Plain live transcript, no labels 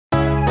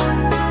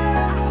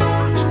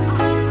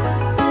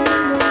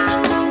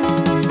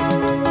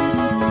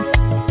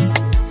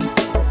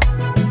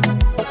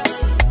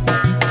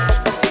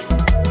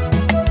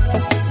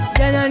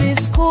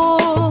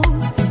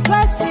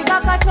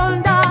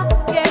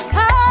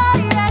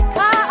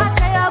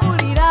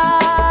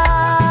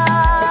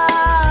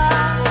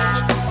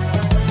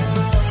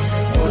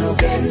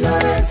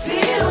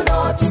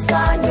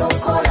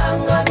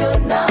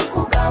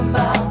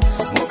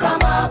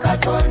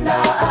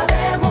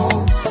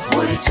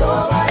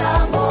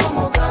Chobalango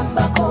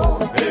mugambako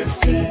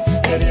ensi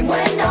erimu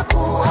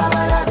ennaku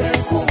abalabe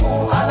enkumu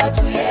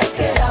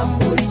abatuyekera mu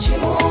buli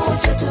kimu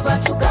kye tuba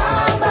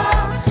tugamba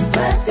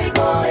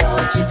twesiga oyo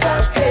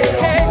kitaffe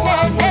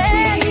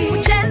omuwanguzi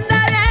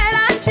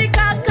kyendabera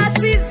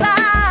nkikakasiza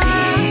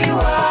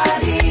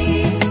tiwali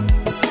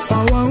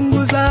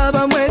awanguza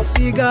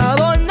abamwesiga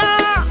bonna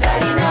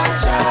talina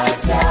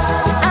kyatya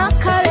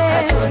akale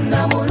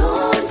katonda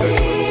mulungi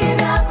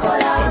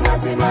byakola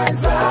mazima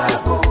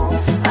zaabu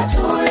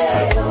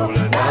atuleyo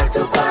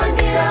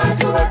natupangira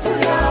tuba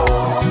tulyawo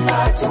nga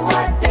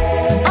tuwadde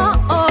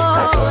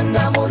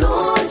katonda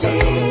mulungi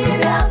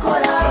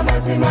byakola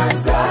mazima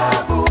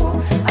zaabu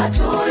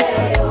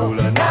atuleyo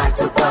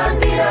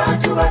natupangira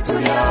tuba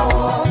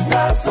tulyawo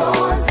nga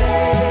sonze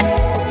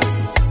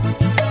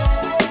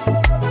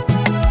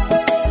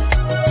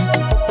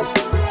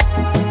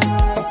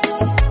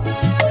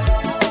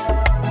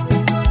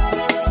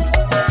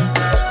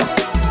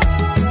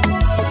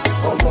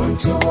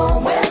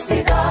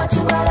Mwesigwa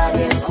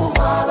tubalabye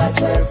enkuba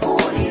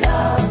batwefuulira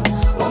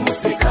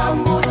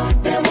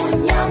omusikambuludde mu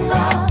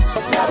nnyanga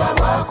laba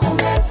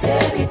bwakumette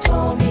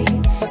ebitoomi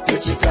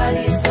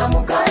tukitaliza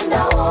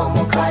muganda wo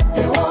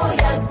mukadde wo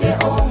yadde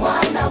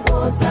omwana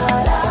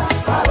gwozaala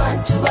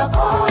abantu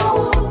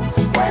bakoowu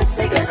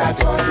mwesige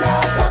katonda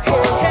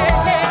takoowa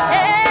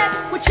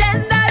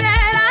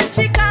kukyendabera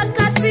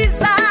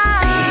nkikakasiza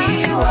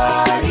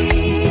tiwali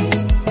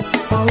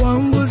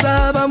awanguza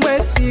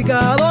abamwesiga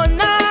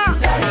bonna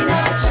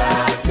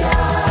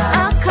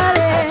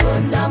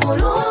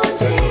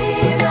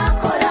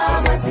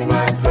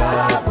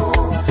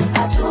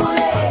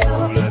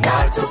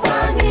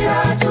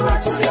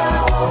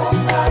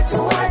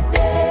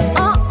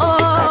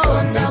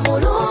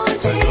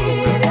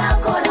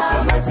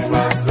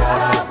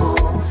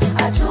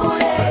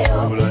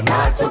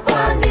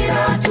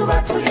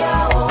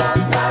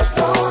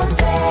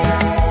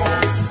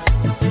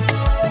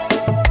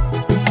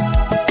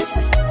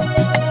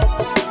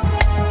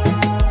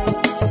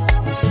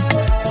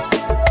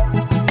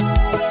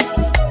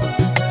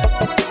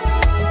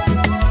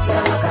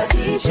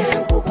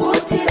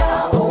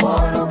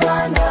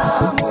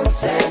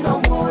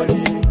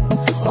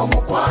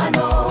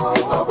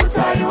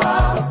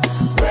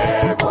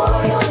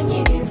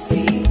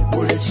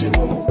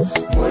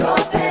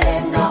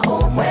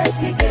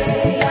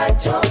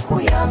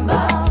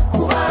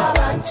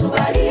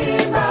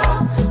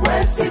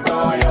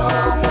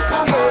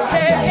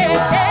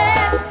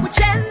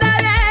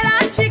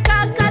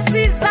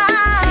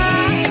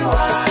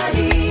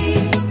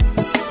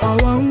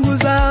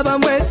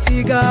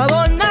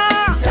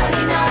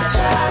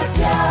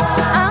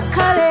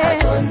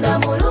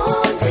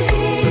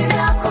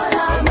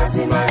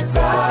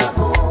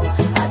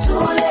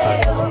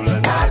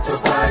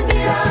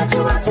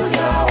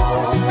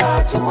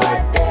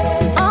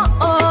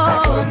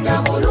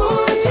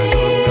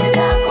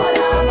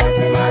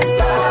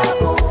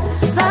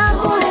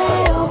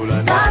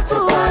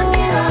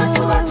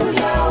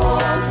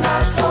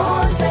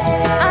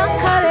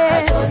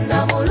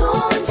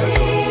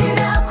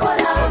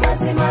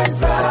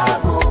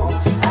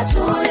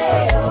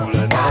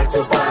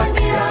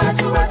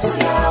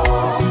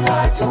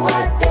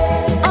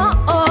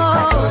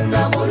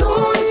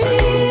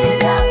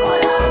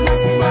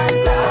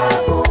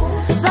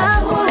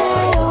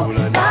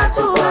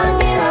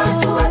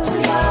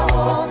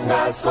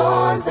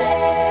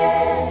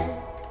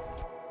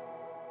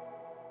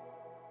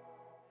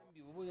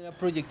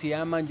project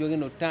yamanji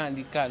ogenda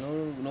otandika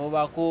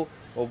nobako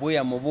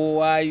obweya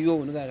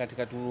mubowayo nga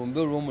katika tulumbe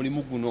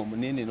olw'omulimu guno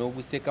omunene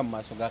n'oguteeka mu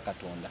maaso ga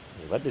Katonda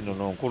ebadde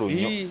nno nkulu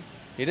nnyo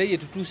era ye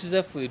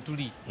tutuusiza ffe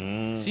tuli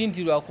si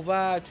nti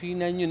lwakuba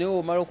tulina nnyo naye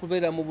omala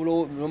okubeera mu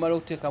bulo nomala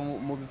okuteeka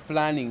mu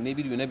planning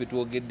n'ebiri byonna bye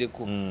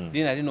twogeddeko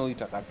then ate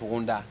n'oyita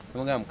Katonda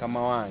nomugamba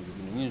mukama wange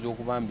bino nyinza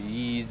okuba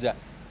mbiyiiza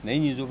naye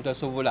nyinza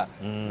obutasobola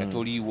nga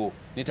toliiwo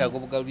netaaga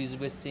obugalulizi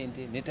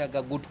bw'essente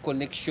netaaga good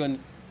connection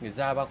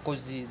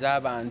ez'abakozi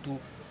z'abantu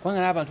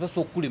kubanga n'abantu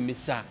basobola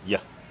okukulemesa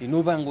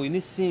enoba ng'olina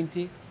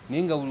essente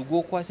naye nga buli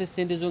gwokwasa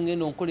essente zo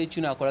ngenda onkola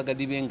ekino akolaga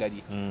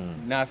dibengalye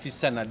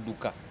n'afissa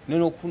n'adduka naye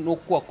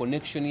n'okukuwa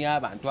connection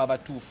y'abantu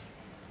abatuufu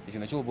ekyo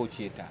nakyo oba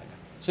okyetaaga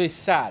so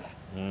essaala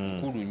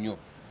nkulu nnyo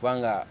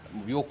kubanga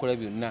mu byokola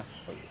byonna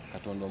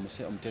Katonda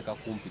omuteeka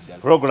kumpi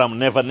ddala. Program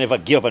never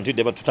give up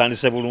until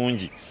batutandise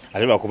bulungi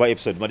ate lwakuba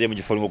episode madye mu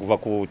gifolingo okuva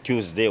ku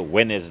Tuesday,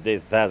 Wednesday,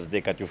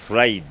 Thursday kati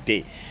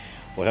Friday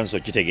otanso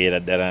kitegeera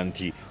ddala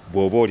nti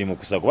bw'oba oli mu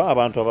kusa kuba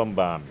abantu abamu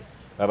bambi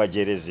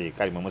babajereze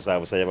kali mwe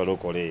musaabusa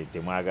balokole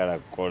temwagala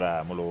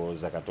kukola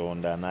mulowooza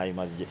Katonda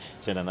nayima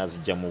kyenda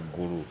nazijja mu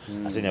ggulu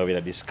ate ne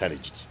babeera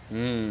discouraged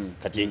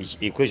kati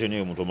equation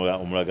eyo omuntu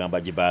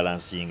omulagamba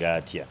gibalansinga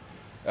atya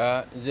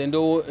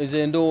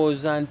nze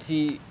ndowooza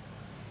nti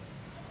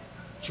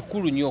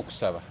kikulu nnyo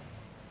okusaba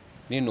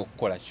naye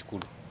n'okukola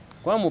kikulu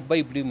kuba mu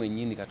Bayibuli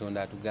mwennyini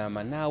Katonda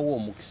atugamba naawe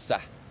omukisa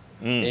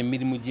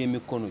emirimu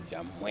gy'emikono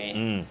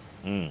gyammwe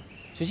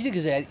so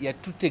kitegeeza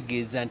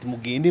yatutegeeza nti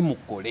mugende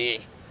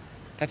mukole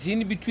kati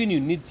in between you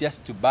need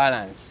just to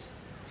balance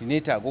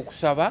tineetaaga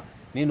okusaba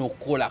naye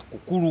n'okukola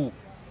kukulu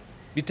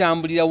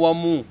bitambulira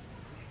wamu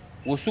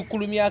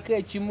wosukkulumyako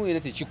ekimu era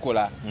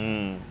tekikola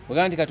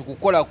ogamba nti kati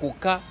kukola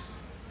kwokka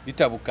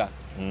bitabuka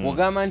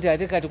ogamba nti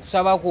ate kati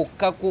kusaba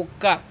kwokka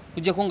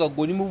kujjako nga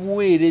gwe oli mu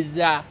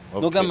buweereza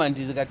nogamba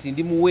nti kati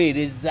ndi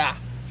muweereza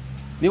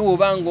naye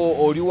wobanga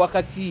oli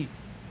wakati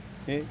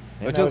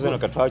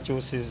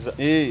katwakyusizza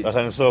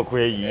batandise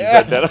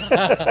okweyiiza ddala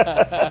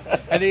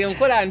ate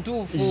enkola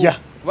ntuufu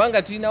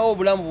kubanga tulinawo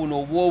obulamu buno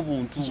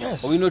obw'obuntu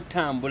olina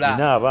otutambula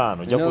ina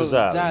abaana ojja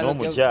kuzaala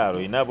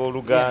n'omukyalo ina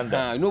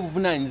abooluganda ina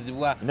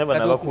obuvunanyizibwa ina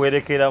bana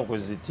bakuwerekera ku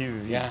zi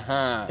tv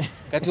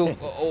kati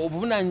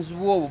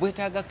obuvunanyizibwa obwo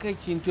bwetaagako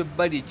ekintu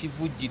ebbali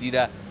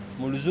ekivujjirira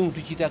mu luzungu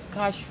tukiyita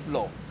cash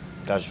flow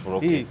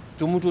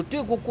omuntu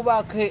oteeka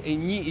okubaako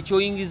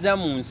ekyoyingiza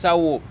mu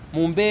nsawo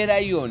mu mbeera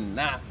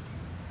yonna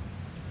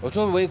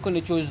otobeeko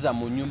nekyoza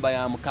mu nnyumba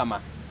ya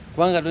mukama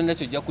kubanga tolina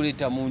kyojja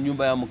kuleeta mu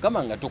nnyumba ya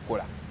mukama nga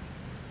tokola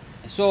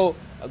so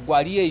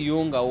gwali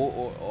eyo nga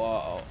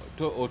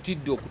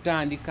otidde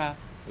okutandika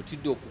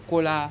otidde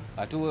okukola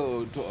ate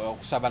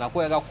okusaba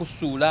nakwoyaga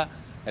kusuula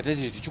ate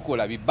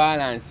tekikola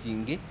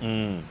bibalansinge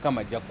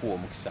mukama ajja kuwa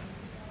omukisa.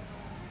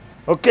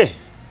 Okay,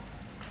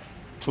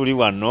 tuli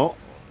wano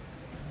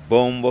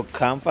Bombo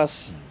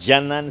campus,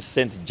 Janan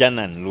St.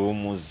 Janan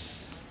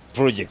Rooms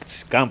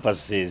projects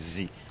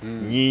campuses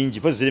nyingi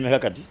po zirimeka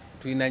kati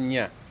tulina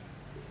nnya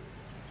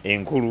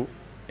enkulu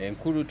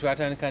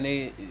twatandika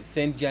ne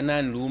St.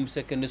 Janan Room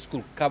Secondary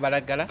School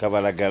Kabalagala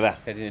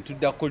kati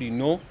netuddako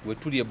lino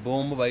wetuli e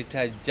Bombo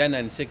bayita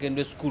Janan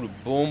Secondary School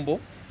Bombo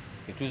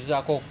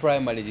etuzaako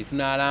primary gye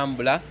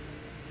tunalambula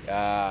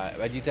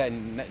bagita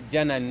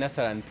Janan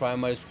Nasaran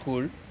Primary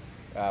School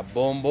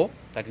Bombo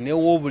kati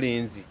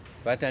newobulenzi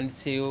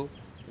batandiseyo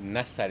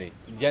Nasare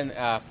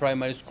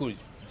Primary School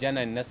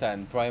Janan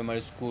Nasaran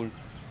Primary School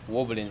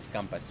Wobulenzi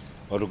Campus.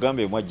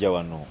 Olugambe mwajja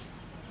wano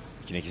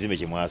kino ekizimbe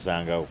kye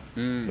mwasangawo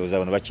ndowooza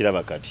bano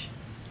bakiraba kati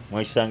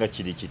mwakisanga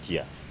kiri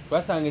kitya?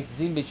 Twasanga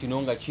ekizimbe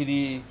kino nga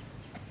kiri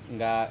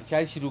nga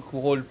kyali kiri ku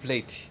whole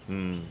plate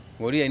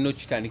ng'oli yalina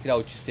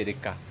okitandikirawo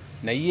kisereka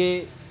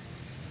naye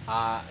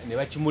ne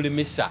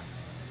bakimulemesa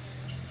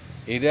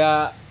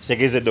era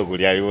kitegeeza eddogo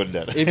lyaliwo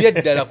ddala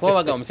ebyeddala kuba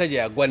baga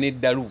omusajja yagwa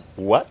n'eddalu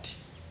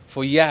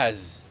for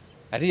years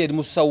ate yali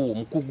musawo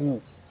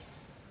omukugu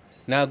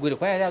n'agwere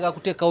kuba yali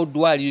agakuteekawo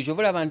ddwaliro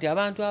kyova olaba nti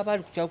abantu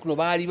abaali ku kyalo kuno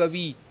baali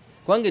babi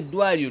kubanga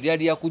eddwaliro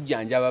lyali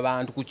lyakujjanjaba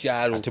abantu ku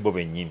kyalo ate bo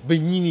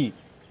bennyini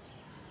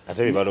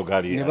ate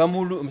bebalogalira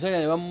omusajja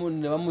ne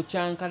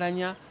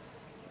bamukyankalanya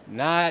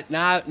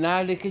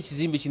n'aleka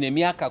ekizimbe kino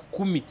emyaka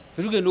 10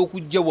 tetugenda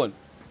okujja wano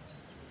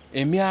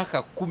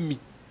emyaka 10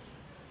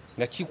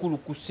 nga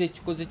kikulukuse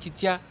kikoze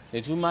kitya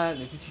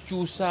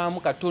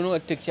netukikyusaamu katono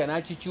tekisha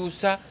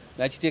n'akikyusa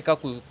n'akiteeka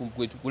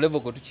ku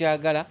level kwe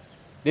tukyagala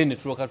then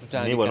netuloka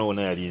tutandika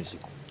wona yali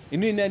nsiko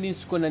ino yali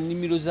nsiko na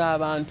nnimiro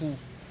z'abantu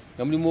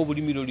nga mulimu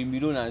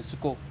obulimiro na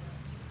nsiko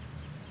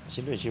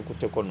ekintu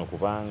ekikutteko nno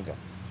kubanga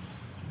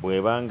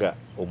bwebanga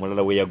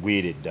omulala we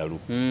yagwira eddalu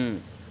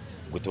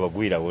gwe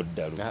tewagwirawo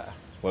ddalu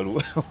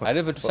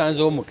ate fe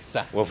tusanzewo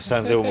omukisa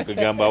wafusanzewo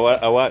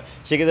mukigamba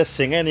kitegeeza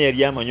senga ne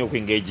yali amanyi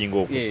okwengaging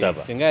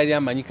okusaba senga yali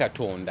amanyi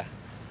katonda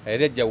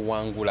era ajja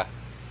wangula.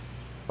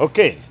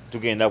 Okay,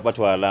 tugenda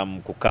kubatwala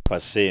ku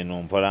campus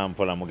eno mpola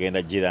mpola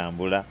mugenda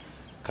girambula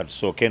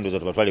katusooke endoza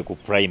tubatwale ku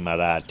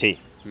primary ate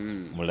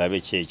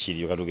mulabe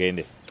kyekiriyo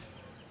katugende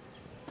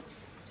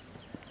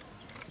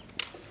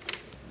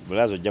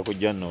bulazo ojja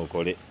kujja nno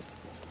okole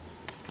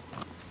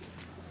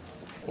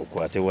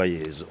okwate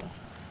waya ezo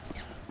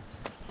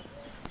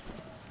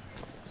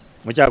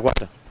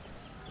mukyakwata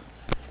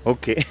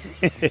okay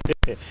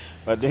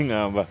badde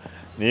ngamba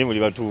naye muli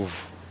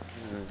batuufu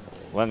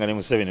wanga ne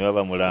Museveni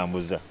baba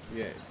mulambuza.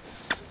 Yes.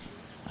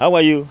 How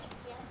are you?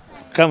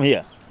 Come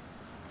here.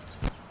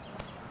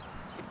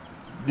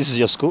 This is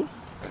your school?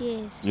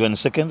 Yes. You are in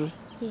secondary?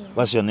 Yes.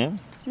 What's your name?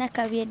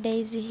 Nakabye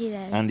Daisy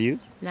Hilary. And you?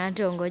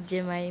 Nantongo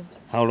Jemaim.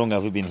 How long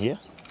have you been here?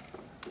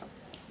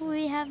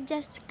 We have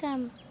just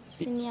come,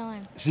 senior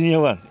one. Senior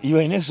one. You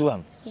are in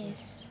S1?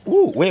 Yes.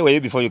 Ooh, where were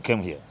you before you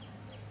came here?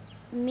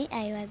 Me,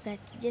 I was at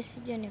Jesse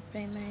John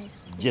Primary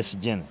School. Jesse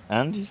Jen.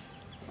 And?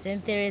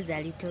 St. Teresa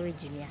Little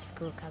Junior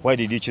School. Why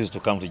did you choose to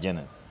come to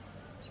Janan?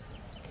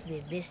 It's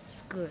the best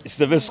school. It's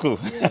the best school?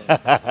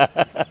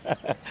 Yes.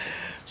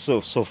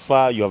 So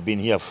far you have been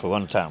here for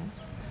one term?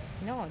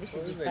 No, this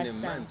is the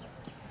first time.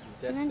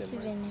 Not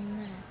even a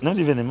month. Not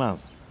even a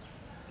month?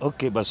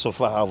 Okay, but so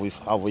far how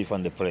have we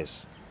found the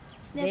place?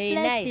 The Very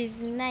place nice.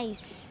 is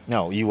nice.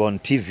 Now, you on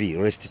TV,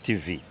 Rest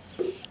TV,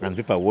 and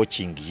people are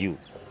watching you.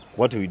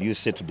 What would you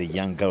say to the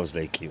young girls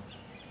like you?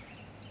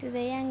 To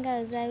the young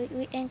girls,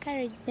 we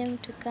encourage them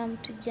to come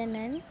to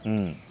Janan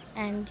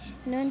and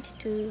not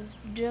to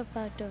drop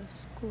out of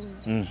school.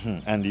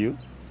 And you?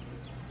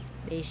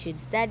 They should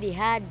study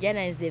hard.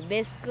 Janan is the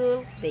best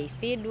school. They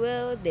feed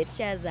well. The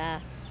teachers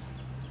are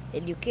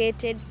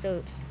educated.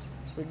 So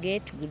we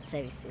get good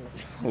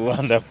services.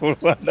 Wonderful,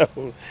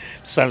 wonderful.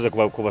 Tusanze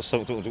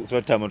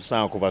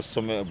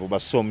ku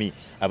basomi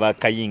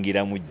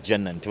abakayingira mu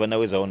Janan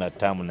tibanaweza ona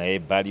tamu naye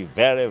bali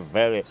very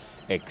very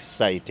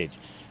excited.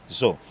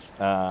 So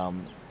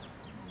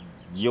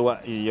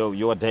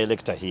your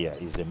director here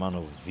is a man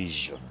of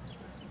vision.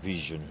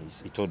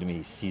 He told me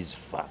he sees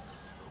far.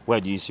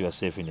 Where do you see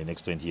yourself in the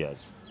next 20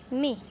 years?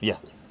 Me? Yeah.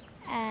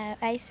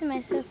 I see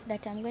myself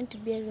that I'm going to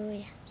be a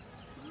lawyer.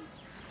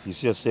 You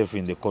see yourself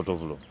in the court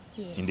of law?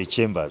 Yes. In the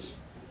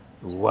chambers?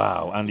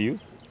 Wow. And you?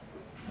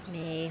 In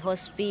a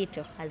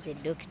hospital as a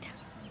doctor.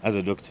 As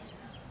a doctor?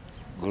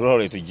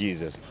 Glory to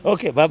Jesus.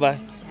 Okay, bye-bye.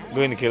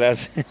 Go in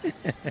class.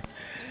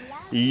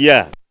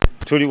 Yeah.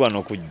 Tuli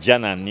wano ku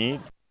Janan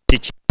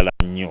tikyala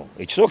nnyo.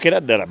 Ekisookera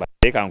ddala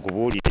bateeka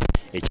nkubuulire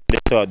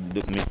ekireesewa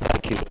Mr.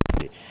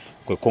 Kironde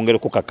kwe kwongera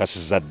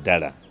okukakasiza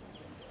ddala.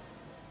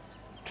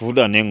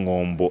 Tuvuga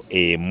n'eŋŋombo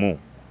emu.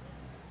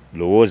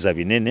 Lowooza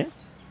binene.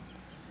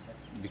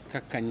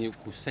 Bikakkanye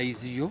ku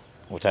saizi yo.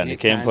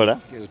 Otandika empola.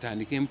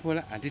 Otandika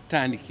empola ate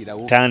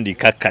tandikirawo.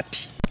 Tandika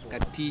kati.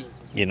 Kati.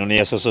 Eno ne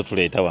yasoose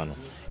tuleeta wano.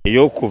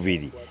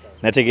 Ey'okubiri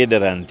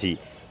nategeddala nti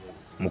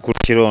mukulu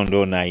Kironde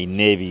ono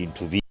ayina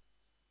ebintu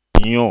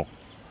nnyo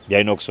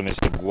byalina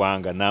okusomesa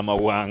eggwanga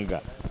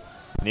n'amawanga.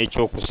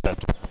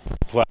 N'ekyokusatu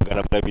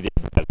twagala bulabire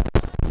ddala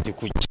nti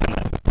ku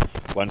Janan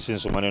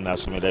wansinsomanayo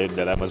n'asomerayo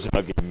ddala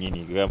amazima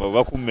gennyini gamba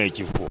bakuuma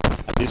ekifo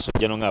ate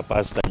ojja nga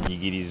pasita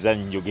nyigiriza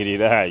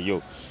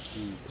njogereraayo.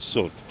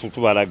 So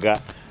tubalaga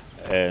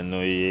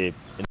no ye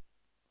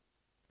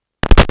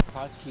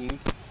parking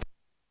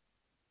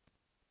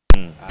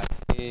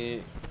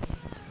ate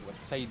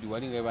wasaidi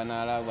wali nga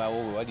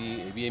banaalabaawo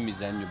wali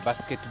ebyemizannyo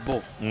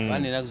basketball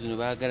baana ennaku zino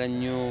baagala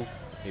nnyo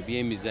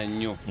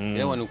ebyemizannyo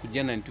era wano ku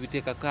Janan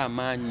tubiteekako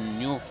amaanyi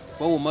nnyo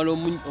kuba omala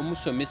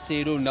omusomesa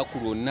era olunaku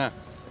lwonna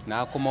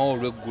n'akomawo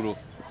olweggulo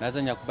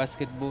n'azannya ku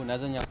basketball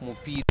n'azannya ku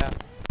mupiira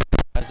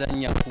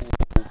n'azannya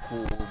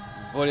ku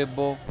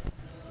volleyball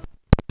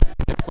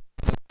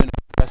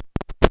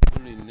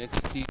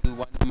next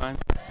 1 month.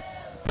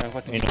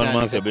 In 1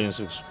 month you've been in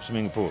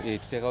swimming pool. Yeah,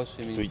 to take out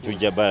swimming pool.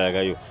 Tujja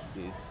balagayo.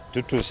 Yes.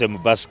 Tutuuse mu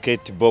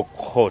basketball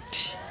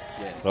court.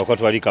 Lwako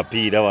twali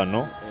kapiira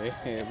wano.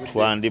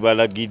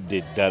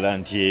 Twandibalagidde ddala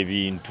nti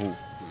ebintu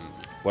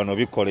wano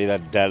bikolera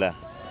ddala.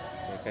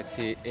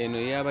 Kati eno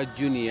eyaba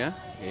junior,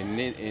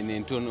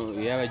 entono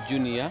eyaba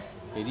junior,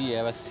 eri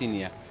eyaba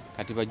senior.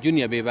 Kati ba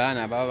junior be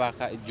baana baba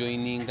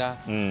joininga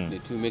ne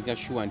tumeka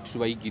sure nti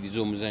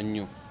tubayigiriza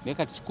omuzannyo. Naye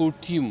kati school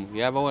team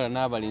yabawala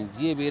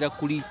n'abalenzi yebeera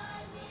kuli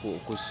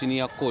ku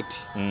senior court.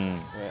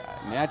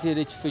 Naye ate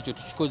era ekifo ekyo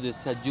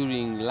tukikozesa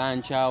during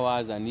lunch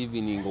hours and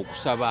evening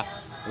okusaba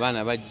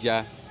abaana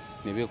bajja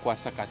ne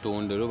beekwasa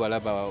Katonda olwo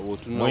balaba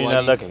otunula wali.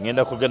 Mulina ndaka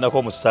ngenda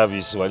kugendako mu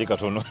service wali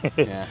katono.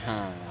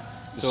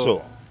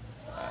 So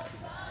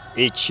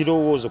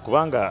ekirowoozo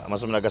kubanga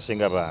amasomero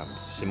agasinga bambi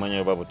simanyi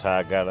oba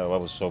butaagala oba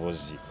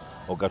busobozi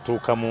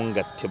ogatuukamu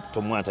nga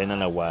tomwana talina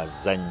na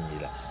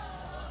waazannyira.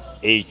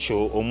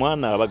 Ekyo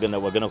omwana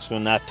wagenda kusoma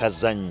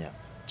n'atazannya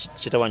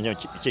kitawa nnyo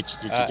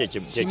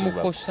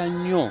kimukosa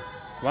nnyo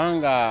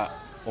kubanga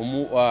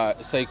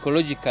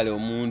psychologically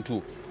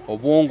omuntu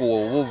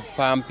obwongo oba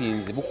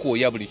obupampinzi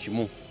bukooya buli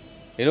kimu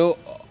era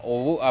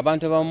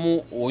abantu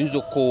abamu oyinza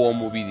okukoowa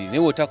omubiri naye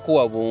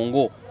otakoowa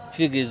bwongo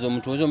kitegeeza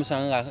omuntu oza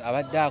omusanga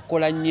abadde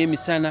akola nnyo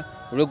emisana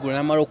olweggulo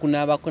n'amala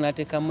okunaabako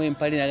n'ateekamu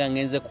empale naga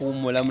ngenze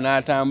kuwummulamu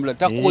n'atambula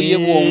takooye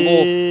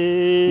bwongo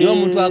naye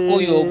omuntu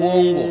akooya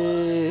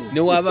obwongo ne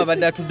waba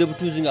abadde atudde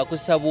butuuzi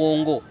ng'akozesa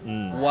bwongo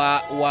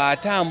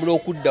watambula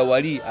okudda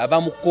wali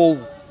aba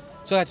mukoowu.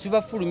 So kati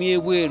tubafulumya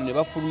ebweru ne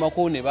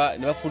bafulumako ne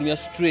bafulumya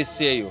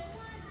stress eyo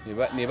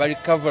ne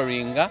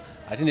barecoveringa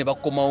ate ne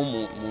bakomawo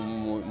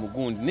mu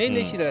gundi. Naye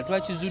n'ekirala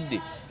twakizudde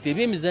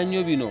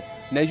tebyemizannyo bino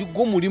nagyo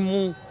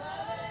mulimu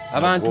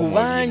abantu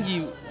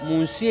bangi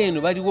mu nsi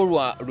eno baliwo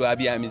lwa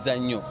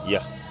byamizannyo.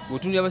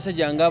 Bw'otunulira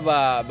abasajja nga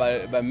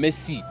ba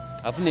Messi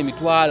afuna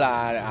emitwalo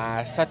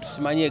 3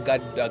 simanyi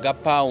aga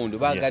pound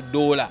oba aga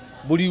dola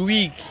buli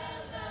wiiki.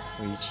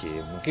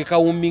 Ke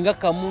kawumbi nga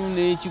kamu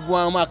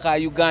n'ekigwamu aka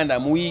Uganda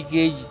mu wiiki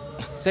egi.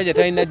 Musajja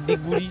talina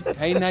diguli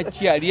talina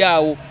ki ali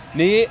awo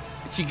naye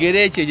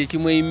kigere ekyo ekyo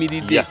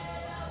kimweyimiridde.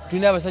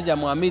 Tulina abasajja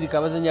mu America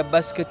abazanya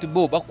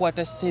basketball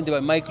bakwata ssente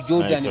ba Mike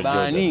Jordan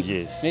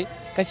baani.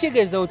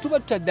 Kakitegeeza tuba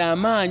tutadde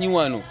amaanyi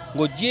wano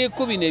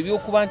ng'ogyeko bino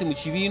ebyokuba nti mu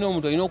kibiina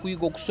omuntu alina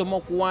okuyiga okusoma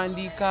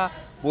okuwandiika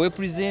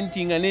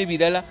bwepresentinga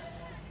n'ebirala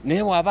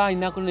naye waba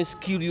alinako ne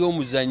skill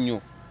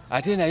y'omuzannyo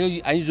ate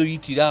nayo ayinza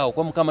oyitiraawo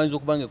kuba Mukama ayinza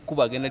okuba nga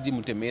ekkuba agenda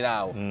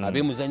limutemeraawo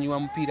abe muzannyi wa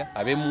mupiira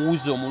abe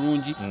muwuzi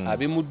omulungi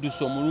abe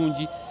muddusi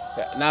omulungi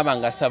n'aba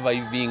nga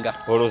survivinga.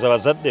 Olowooza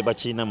abazadde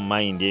bakiina mu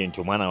mind eyo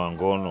nti omwana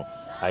wange ono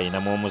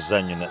ayinamu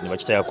omuzannyo ne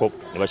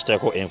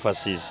bakiteekako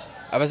emphasis?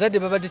 Abazadde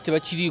babadde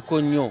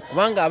tebakiriiko nnyo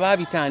kubanga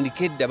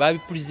abaabitandika edda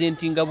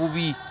baabipresentinga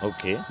bubi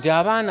nti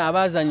abaana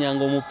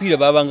abaazanyanga omupiira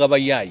babanga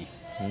bayaayi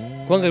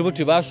kubanga libo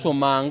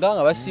tebasomanga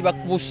nga basiba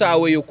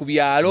kubusaawo eyo ku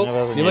byalo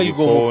ne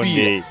bayiga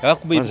omupiira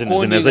bakuba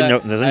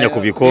nazanya ku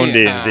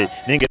bikonde nze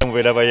nengera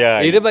mubeera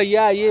bayaaye era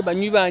bayaaye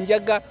banywi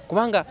banjaga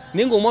kubanga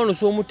nenga omwana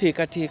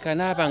osoomuteekateeka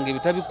n'abanga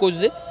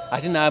ebitabikoze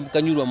ate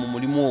n'aganyulwa mu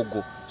mulimu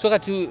ogwo so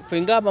kati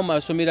ffe ng'aba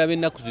masomero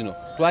ab'ennaku zino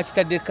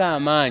twakitaddeko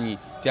amaanyi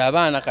ti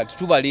abaana kati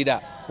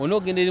tubalira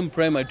onoogenda eri mu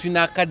primary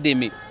tulina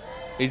academy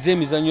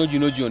ez'emizannyo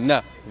gino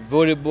gyonna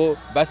volleyball,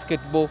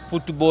 basketball,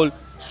 football,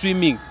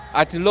 swimming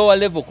at lower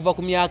level kuva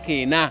ku myaka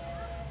 4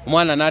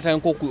 omwana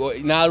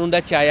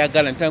n'alunda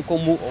kyayagala ntandika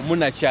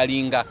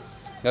omunakyalinga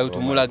nga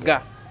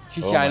wetumulaga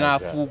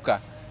kikyanafuuka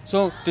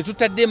so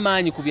tetutadde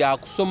maanyi ku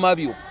byakusoma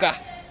byokka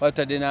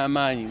batadde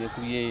n'amaanyi ne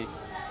ku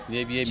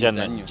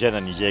by'emizannyo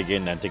Janan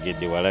gyegenda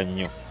ntegedde wala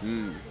nnyo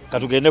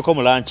katugendeko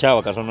mu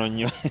lankyawa katono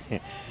nnyo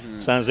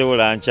sanzewo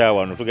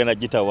lankyawa no tugenda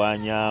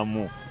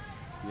gitawaanyaamu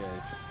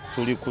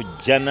tuli ku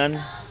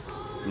Janan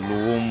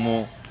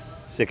Luwumu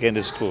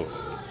Secondary School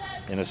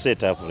eno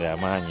setup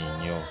y'amaanyi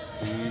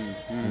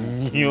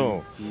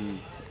nnyo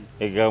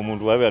ega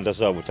omuntu wabe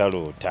antasobola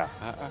butaloota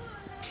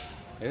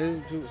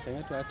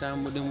senga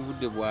twatambudde mu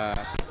budde bwa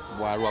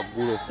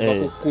lwaggulo kuva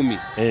ku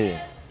 10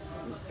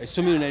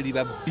 essomero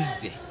naliba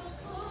bize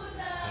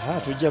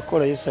tujja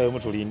kukola yesaayo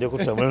mutulindeko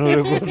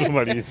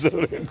tumaliriza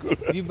olweggulo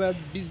liba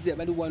bize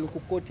abali wano ku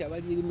kooti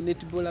abali mu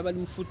netball abali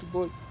mu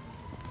football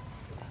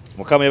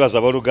Mukama yebaza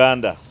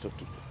abooluganda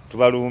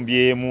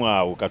tubalumbyemu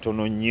awo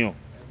katono nnyo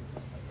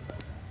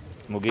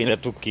mugenda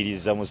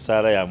tukkiriza mu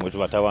ssaala yammwe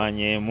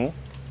tubatawaanyeemu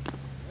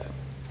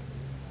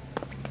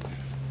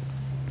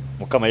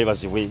Mukama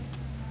yebazibwe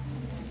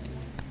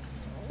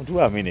muntu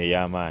wa amina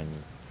ey'amaanyi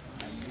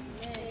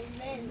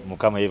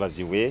Mukama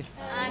yebazibwe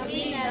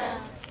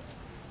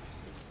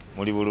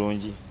muli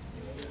bulungi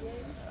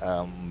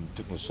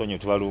musonyo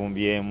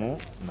tubalumbyemu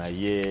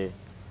naye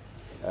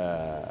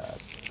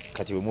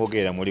kati bwe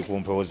mwogerera muli ku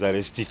mpewo za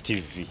Rest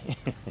TV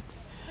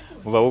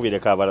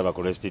mubawubireko abalaba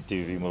ku Rest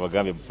TV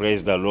mubagambe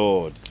praise the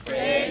Lord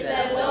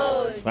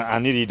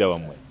ani leader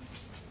wamwe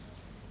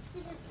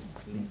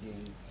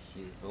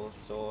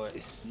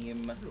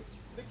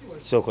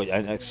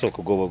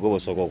soko gobo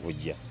soko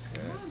okujja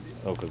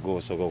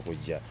gobo soko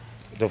okujja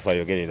tofa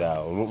yogerera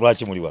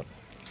lwaki muli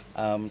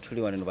wano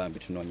tuli wano bambi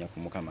tunoonya ku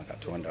Mukama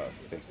Katonda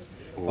waffe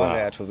wanga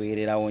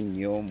yatubeererawo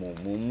nnyo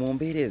mu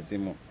mbeera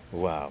ezimu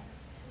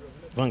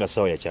Banga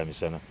sawa ya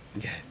kyamisana.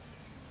 Yes.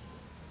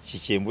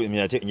 Kikyembu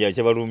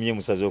yakyabalumye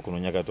musaze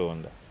okunoonya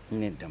Katonda.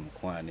 Nedda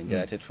mukwane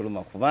njala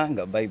tetuluma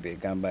kubanga Bible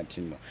egamba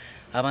nti nno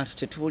abantu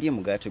tetulye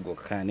mugaati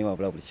gokka ne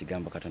wabula buli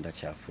kigambo Katonda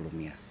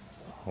kyafulumya.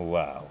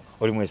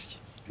 Oli mwesi?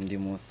 Ndi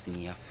mu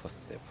senior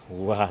force.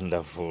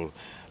 Wonderful.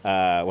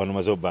 Wano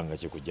maze obbanga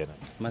kikujjana.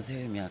 Maze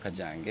emyaka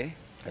gyange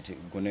kati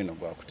goneno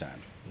gwa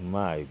kutaano.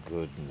 My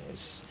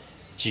goodness.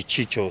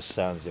 Kiki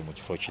kyosanze mu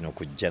kifo kino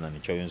kujjana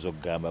nekyoyinza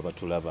okugamba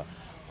abatulaba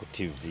ku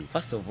TV?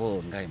 First of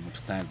all ngai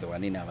mutusanze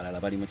wanene abalala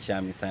bali mu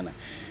kyamisana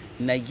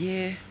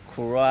naye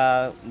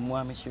kulwa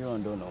mwami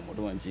Kironde ono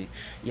omulungi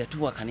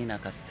yatuwa kanene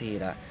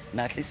akaseera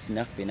na at least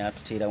naffe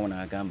n'atuteerawo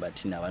n'agamba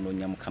ati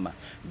nabanoonya Mukama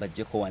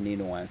bajjeko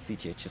wanene wansi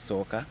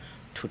kyekisooka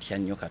tutya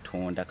nnyo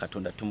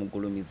Katonda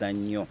tumugulumiza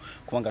nnyo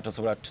kubanga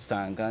tosobola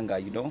tusanga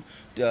nga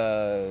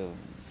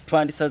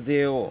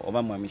twandisazeewo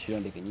oba mwami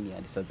Kironde kenyini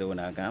yandisazeewo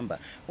n'agamba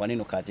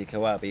waneno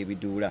kateekewo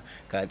ab'ebiduula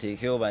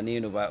kateekewo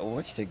baneno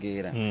oba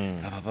kitegeera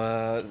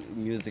ababa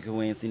music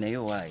wensi naye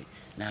waayi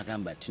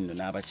n'agamba ati nno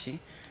n'abaki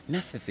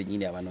naffe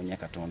ffennyini abanoonya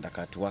Katonda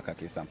katuwa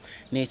kakisa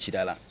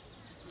n'ekirala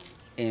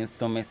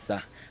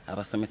ensomesa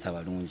abasomesa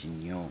balungi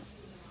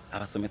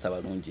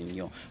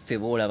nnyo ffe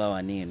boolaba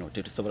waneeno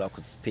tetusobola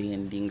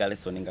kuspendinga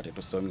lesson nga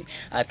tetusomye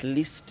at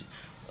least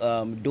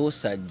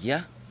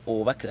dosajja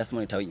oba class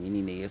monitor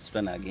nyini ne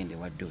yesuta n'agenda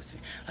ewa dosi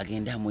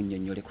agenda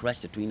amunnyonnyole ku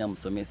lwaki tetulina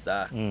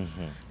musomesa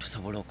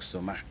tusobola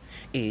okusoma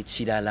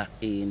ekirala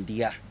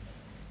endya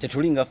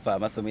tetulinga ffe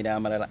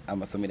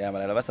amasomero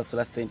amalala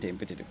basasula ssente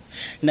empitirivu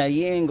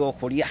naye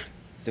ng'okulya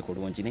si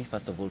kulungi naye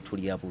first of all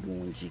tulya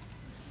bulungi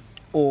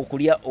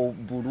okulya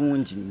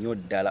obulungi nnyo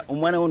ddala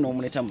omwana wo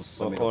n'omuleta mu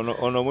ssomero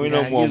ono mulina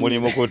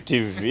omulimu ku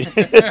TV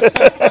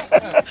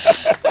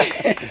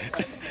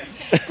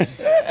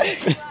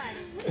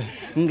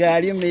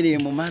ng'ali emmere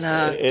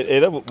emumala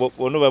era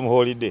ono bamu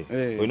holiday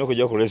olina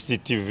okujja ku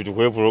Rest TV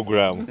tukuwe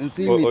program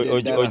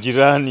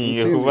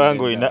ogiraninge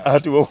kubanga olina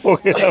ati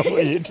wokwogeramu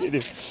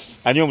yitirivu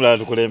ani omulala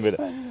tukulembera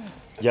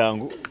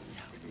jangu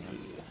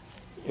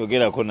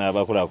yogerako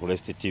n'abakola ku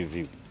Rest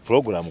TV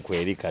program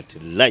kweri kati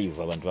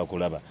live abantu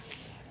bakulaba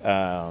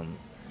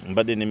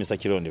mbadde ne Mr.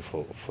 Kironde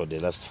for the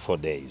last 4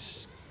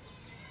 days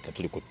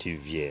katuli ku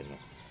TV eno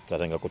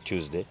twatanga ku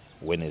Tuesday,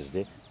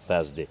 Wednesday,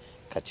 Thursday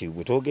kati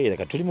bwetwogerera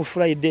katuli mu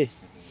Friday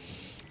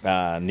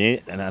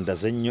ne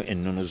nandaze nnyo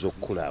ennono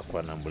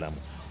z'okkulaakulana mu bulamu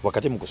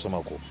wakati mu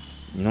kusomako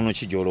nnono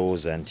ki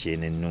gy'olowooza nti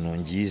eno ennono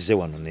ngiyize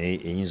wano naye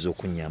eyinza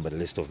okunnyamba the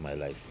rest of my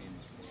life?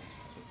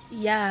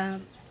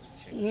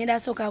 Ngenda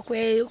soka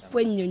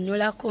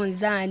kwennyonnyolako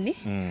nzaani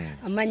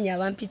amannya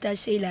abampita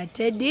Sheila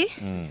Teddy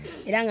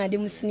era nga ndi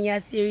mu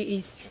senior 3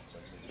 East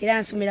era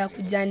nsomera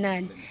ku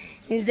Janan.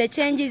 nze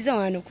kyenjiza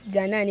wano ku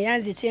Janan era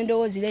nze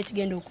kyendowoozera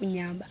ekigenda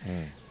okunyamba.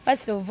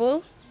 First of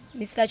all,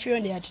 Mr.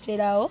 Kironde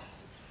yatuterawo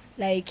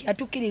like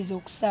yatukkiriza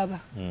okusaba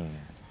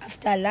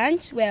after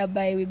lunch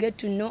whereby we get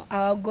to know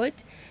our God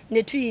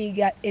ne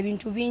tuyiga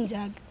ebintu bingi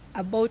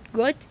about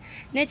God.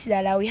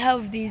 Nekirala we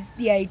have this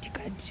DIT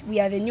card. We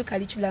are the new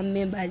curriculum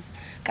members.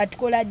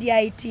 Katukola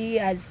DIT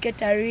as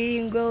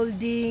catering,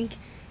 welding,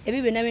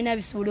 ebyo byonna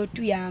bisobola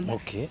otuyamba.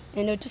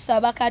 Eno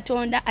tusaba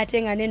Katonda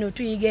ate nga neno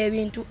tuyiga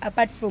ebintu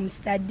apart from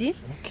study.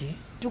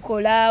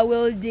 Tukola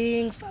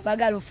welding,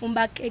 abagala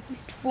ofumba cake,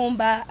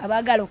 netufumba,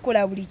 abagala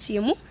okukola buli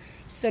kimu.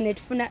 So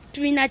netufuna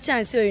tulina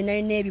chance oyo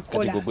nayo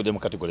nebikola. Kati gugudde mu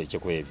category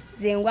ekyekwebi.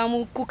 Zengwa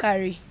mu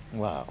cookery.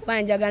 Wow.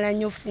 Kuba njagala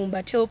nnyo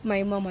fumba to help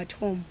my mom at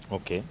home.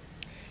 Okay.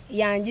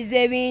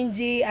 Yanjize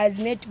bingi as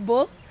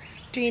netball.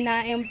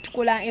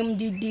 Tukola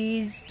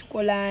MDDs,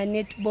 tukola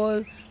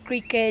netball,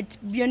 cricket,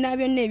 byonna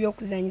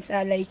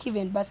ebyokuzanyisa like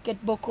even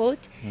basketball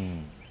court.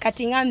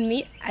 Kati nga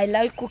me, I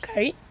like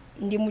cookery,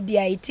 ndi mu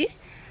DIT.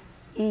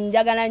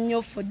 Njagala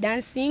nnyo for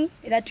dancing,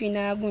 era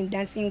tulina good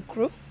dancing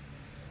crew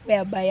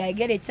whereby I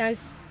get a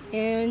chance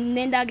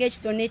nendaga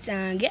ekitone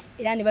kyange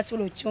era ne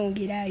basobola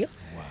okyongerayo.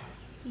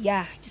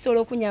 Yeah, kisobola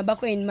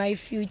okunyambako in my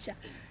future.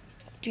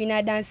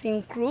 Tulina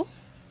dancing crew,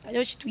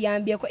 ayo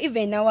kituyambyeko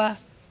even our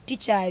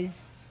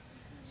teachers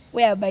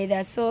whereby they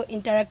are so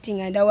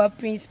interacting and our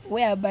principal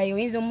whereby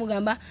oyinza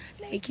omugamba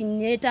like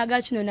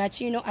neetaaga kino na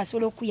kino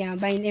asobola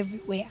okuyamba in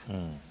everywhere.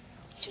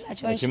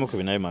 Ekimu ku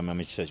binayo mama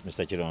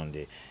Mr.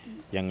 Kironde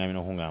yangamina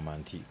okungamba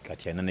nti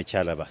kati alina ne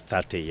kyalaba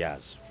 30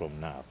 years from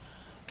now.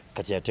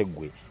 Kati ate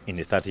gwe in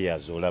the 30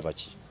 years olaba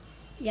ki?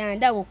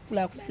 Ndaba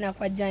okukulaakulana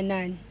kwa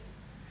Janan.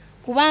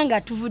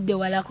 Kubanga tuvudde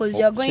wala cause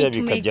you are going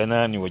to make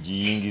Janan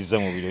wagiyingiza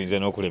mu biro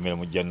n'okulemera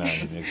mu Janan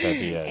ne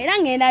 30 years. Era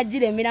ngenda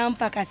agiremera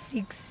mpaka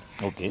 6.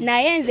 Okay.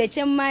 Naye nze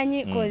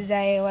kyemmanyi cause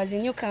I was a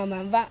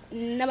newcomer.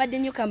 Nabadde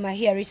newcomer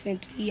here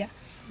recently.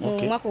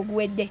 Mwaka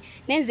oguwedde.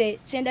 Nenze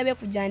kyendabe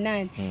ku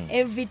Janan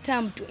every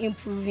time to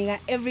improving,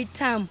 every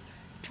time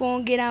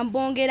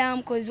twongera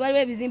because waliwo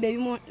ebizimbe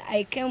ebimu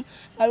I came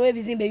waliwo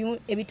ebizimbe ebimu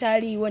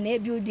ebitaliiwo naye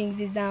buildings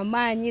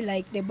z'amaanyi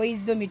like the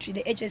boys dormitory,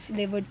 the HSC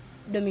level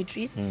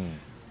dormitories.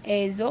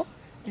 Ezo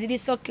ziri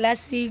so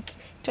classic,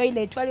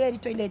 toilet waliwo eri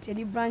toilet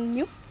eri brand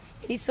new,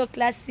 eri so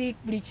classic,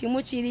 buli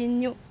kimu kiri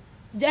nnyo.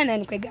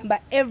 Janan kwegamba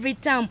every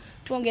time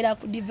twongera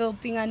ku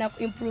developing and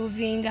ku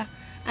improving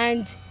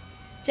and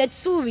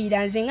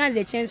kyetusuubira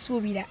nze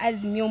kyensuubira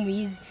as me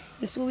omuyizi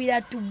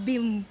nsuubira to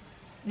be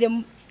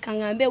the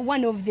kangambe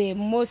one of the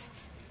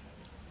most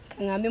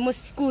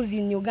schools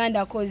in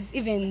Uganda because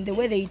even the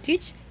way they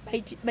teach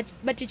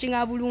but teaching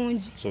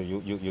abulungi. So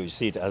you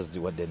see it as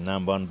the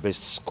number one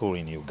best school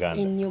in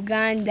Uganda. In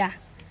Uganda.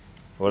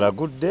 Well, a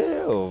good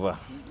day over.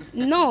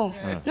 No,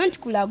 not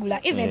kulagula.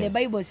 Even the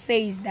Bible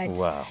says that.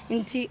 Wow.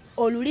 Nti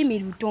olulimi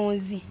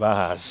lutonzi.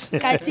 Bas.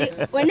 Kati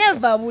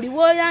whenever buli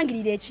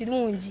wolangirira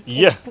ekirungi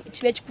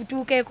kibe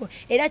kikutuukeko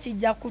era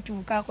kijja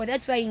kutuukako.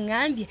 That's why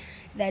ngambye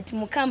that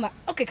Mukama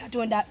okay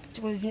Katonda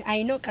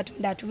I know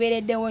Katonda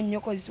tubereddewo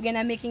nnyo cause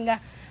tugenda making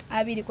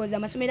abiri cause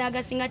amasomero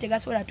agasinga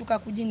tegasobola tuka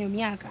kugino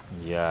myaka.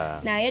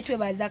 Naye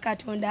twebaza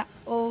Katonda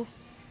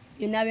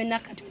byonna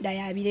Katonda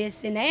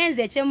yabirese naye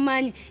nze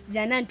kyemmanyi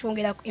Janan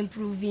twongera ku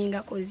improving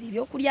cause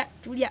ebyokulya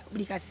tulya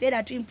buli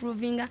kaseera tu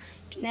improving.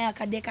 Tunayo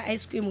akadde ka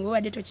ice cream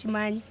webadde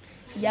tokimanyi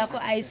tulyako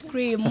ice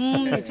cream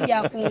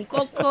netulya ku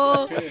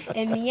nkoko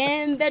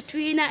emiyembe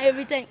tulina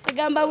every time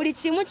kugamba buli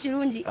kimu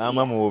kirungi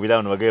ama mubira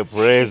wano bagee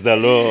praise the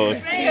Lord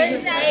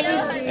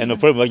and no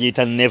problem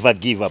bagiyita never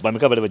give up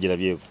amikabale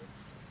bagirabyeko.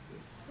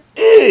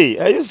 Hey,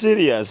 are you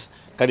serious?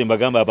 Kali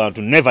mbagamba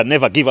abantu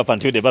never give up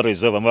until the battle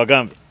is over.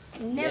 Mbagambe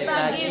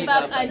never give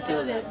up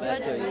until the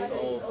battle is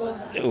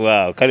over.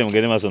 Wow, kali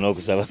mugende maso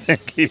n'okusaba.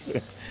 Thank you.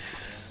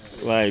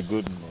 My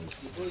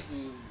goodness.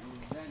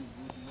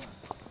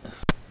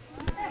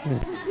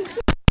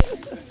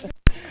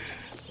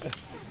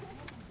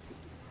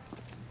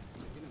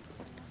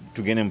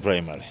 Tugende mu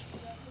primary.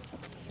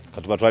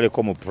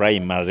 Katubatwaleko mu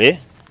primary.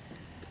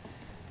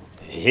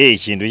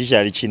 Ekintu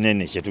kikyali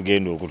kinene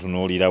kyetugenda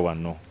okutunuulira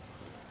wano.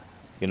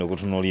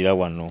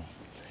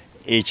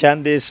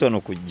 Ekyandeese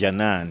ono ku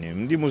Janan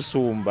ndi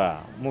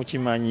musumba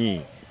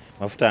mukimanyi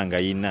mafuta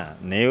ngayina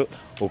naye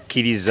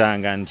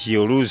okkirizanga nti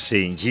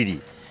oluusi enjiri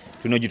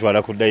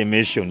tunogitwala ku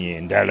dimension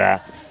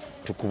endala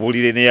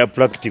tukubulire neya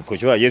practical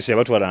kyola Yesu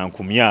yabatwala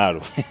ku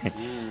myalo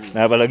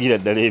n'abalagira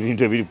ddala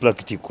ebintu ebiri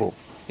practical.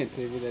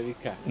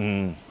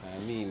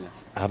 Amina.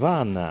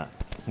 Abaana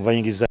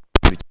mubayingiza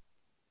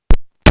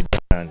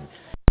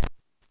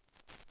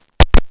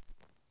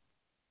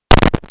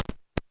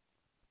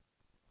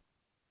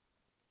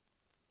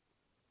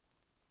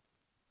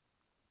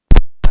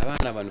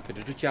abaana bano ffe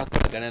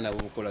tetukyakolagana nabo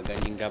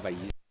bukolaganyi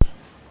ng'abayizi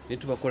ne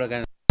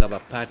tubakolagana nga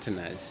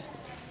partners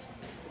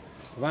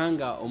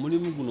kubanga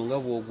omulimu guno nga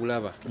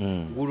bw'ogulaba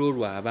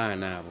guloolwa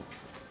abaana abo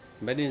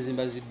mbadde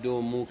nzimba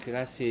ziddoomu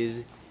classes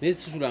naye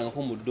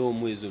zisulangako mu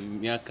ddoomu ezo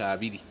myaka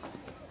 2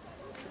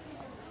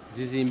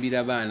 zizimbira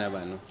abaana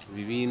bano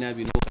bibiina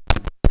bino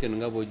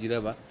nga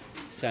bw'ogiraba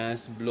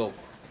science block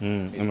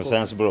mu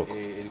science block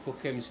eriko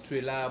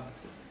chemistry lab,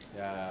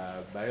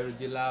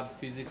 biology lab,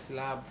 physics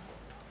lab.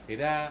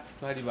 Era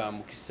twali ba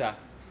mukisa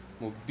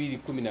mu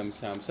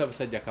 2017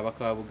 Ssaabasajja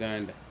Kabaka wa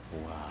Buganda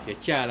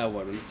yakyala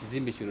wano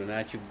ekizimbe kino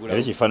n'akigula.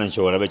 Era ekifaananyi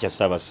ky'olaba kya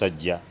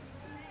Ssaabasajja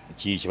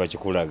kiba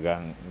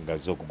kikulaga nga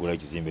azze okugula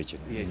ekizimbe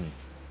kino. Yes.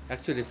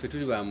 Actually ffe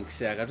tuli ba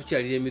mukisa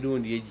katukyalira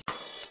emirundi egi.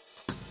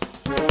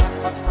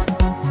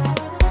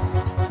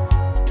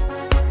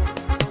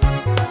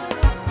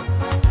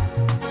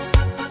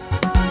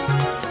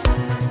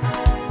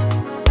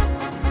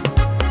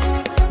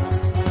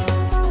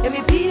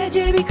 Emipiira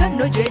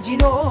gy'ebikano gye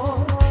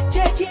gino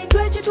kyekintu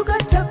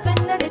ekitugatta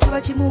ffenna ne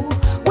tuba kimu.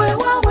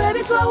 Weewaawo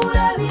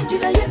ebitwawula bingi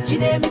naye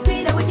gino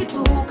emipiira bwe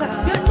gituuka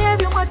byonna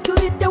ebyo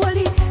mwatulidde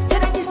wali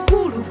Janan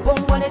School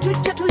Bongo ne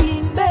tujja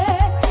tuyimbe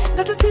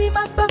nga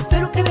tusiima baffe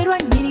lukeberwa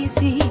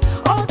nnyinisi.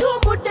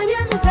 Otumbudde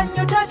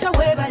by'emizannyo taata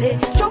weebale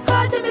kyokka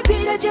ate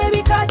emipiira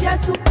gy'ebika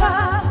gyasukka.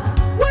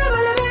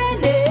 Weebale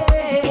beene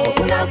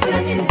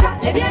okulaakulanyiza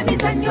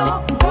ebyemizannyo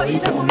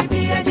ng'oyita mu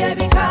mipiira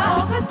gy'ebika.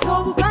 Okassa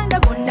Obuganda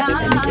bwonna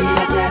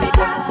emipiira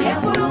gy'ebika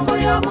enkulungo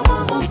y'obumu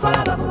mu ffe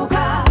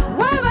abavubuka.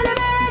 Weebale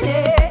beene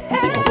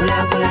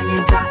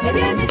okulaakulanyiza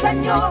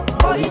ebyemizannyo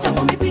ng'oyita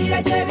mu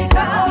mipiira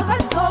gy'ebika.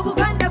 Okassa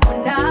Obuganda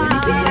bwonna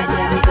emipiira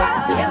gy'ebika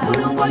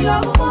enkulungo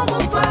y'obumu mu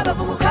ffe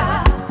abavubuka.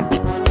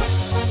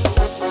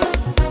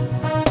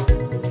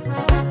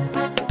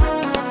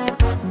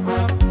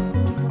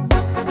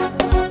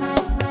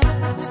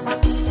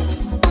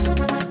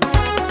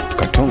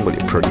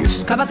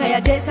 Kabaka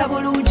yateesa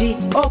bulungi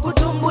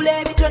okutumbula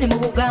ebitone mu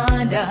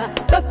Buganda.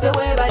 Baffe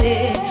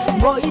weebale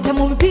ng'oyita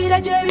mu mipiira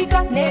gy'ebika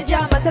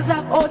n'egy'amasaza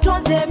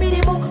otonze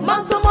emirimu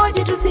masomo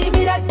gye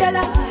tusiimira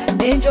ddala.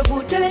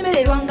 Enjovu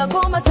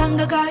telemererwangako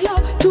masanga gaayo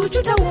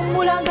cuucu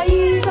tawummulanga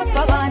yiiza ffe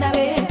abaana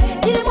be.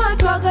 Nyirimu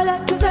atwagala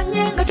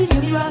tuzannye nga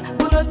tunyumirwa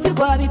guno si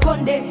gwa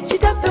bikonde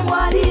kitaffe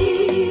mwali.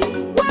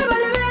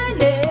 Weebale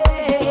beene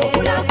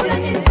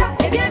okulaakulanyiza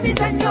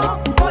ebyemizannyo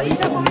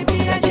ng'oyita mu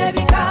mipiira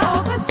gy'ebika.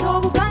 Okassa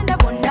Obuganda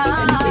bwonna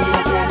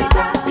emipiira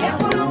gy'ebika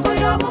enkulungo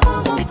y'obumu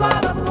mu ffe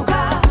abavubuka.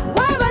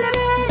 Weebale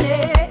beene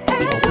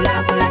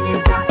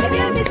okulaakulanyiza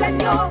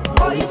ebyemizannyo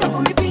ng'oyita mu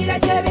mipiira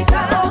gy'ebika.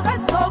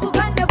 Okassa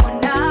Obuganda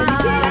bwonna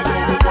emipiira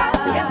gy'ebika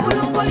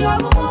enkulungo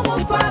y'obumu mu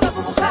ffe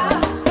abavubuka.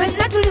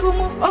 Ffenna tuli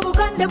bumu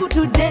Obuganda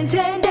butudde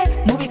ntende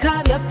mu bika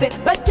byaffe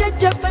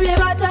bajjajjaffe bye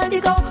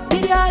baatandikawo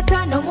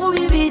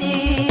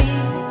 252.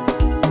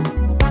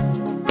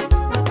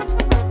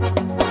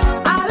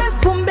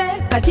 Ab'effumbe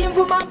kati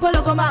nvuma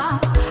mpologoma,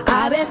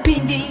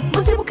 ab'empindi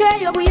musibuke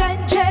eyo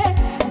buyenje,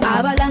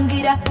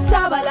 abalangira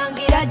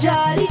Ssaabalangira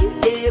gyali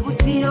e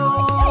Busiro.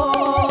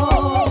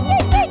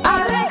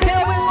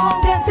 Ab'enkewe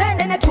ngonge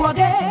enseenene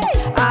tuwage,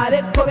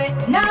 ab'ekkobe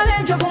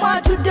n'ab'enjovu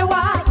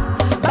mwatuddewa,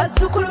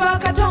 bazzukulu ba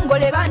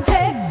Katongole bante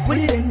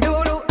bulira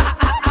enduulu.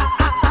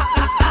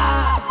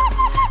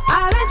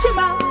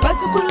 Ab'enkima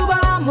bazzukulu ba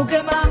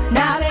Mugema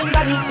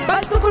n'ab'engabi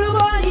bazzukulu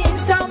b'oli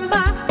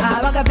nsamba,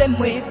 abagave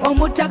mmwe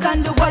omutaka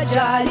ndugwa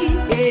gyali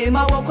e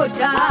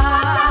Mawokota.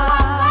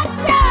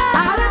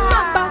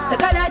 Ab'emmamba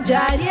Sagala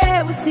gyali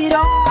e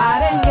Busiro,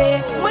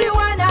 ab'enge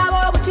muliwa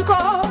n'ab'obutiko,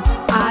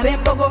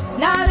 ab'embogo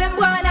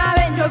n'ab'embwa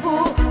n'ab'enjovu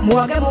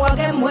muwage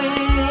mmwe.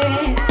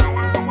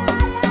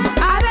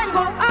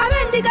 Ab'engo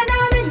ab'endiga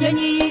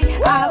n'ab'ennyonyi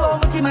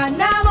ab'omutima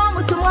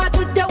n'ab'omusu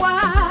mwatuddewa.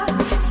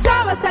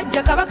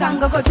 Ssaabasajja Kabaka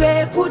nga ko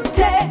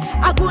twekutte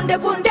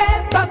agundegunde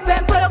baffe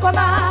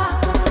empologoma.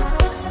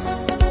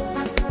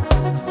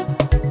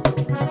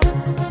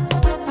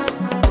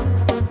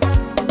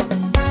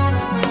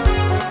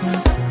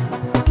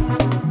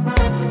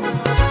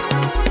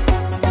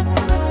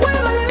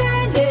 Weebale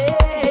beene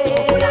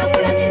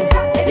okulaakulanyiza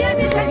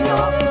ebyemizannyo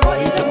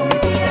ng'oyita mu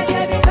mipiira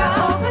gy'ebika.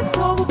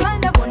 Okassa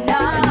Obuganda bwonna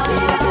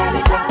emipiira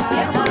gy'ebika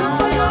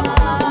enkulungo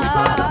y'obumu mu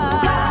ffe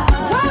abavubuka.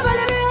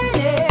 Weebale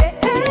beene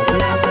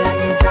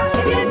okulaakulanyiza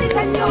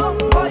ebyemizannyo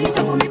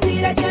ng'oyita mu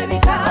mipiira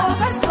gy'ebika.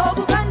 Okassa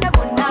Obuganda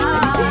bwonna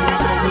emipiira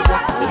gy'ebika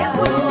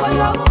enkulungo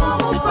y'obumu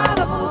mu ffe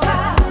abavubuka.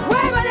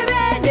 Weebale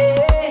beene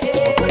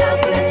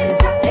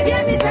okulaakulanyiza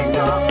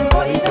ebyemizannyo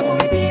ng'oyita mu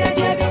mipiira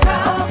gy'ebika.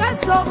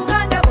 Okassa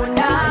Obuganda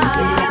bwonna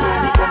emipiira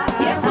gy'ebika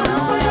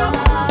enkulungo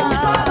y'obumu mu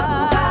ffe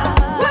abavubuka.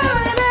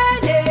 Weebale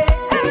beene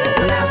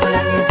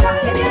okulaakulanyiza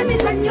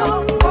ebyemizannyo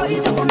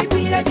ng'oyita mu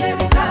mipiira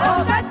gy'ebika.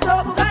 Okassa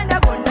Obuganda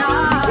bwonna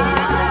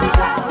emipiira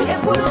gy'ebika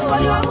enkulungo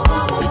y'obumu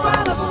mu ffe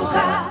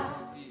abavubuka.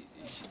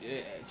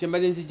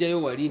 Kyembadde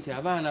nzijjayo wali nti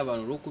abaana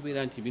bano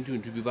olw'okubeera nti ebintu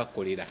bino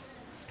tubibakolera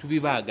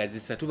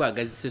tubibaagazisa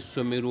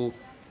essomero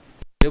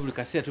era buli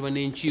kaseera tuba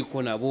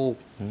n'enkiiko nabo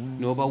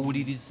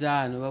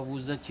n'obawuliriza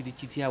nebabuuza kiri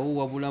kitya abo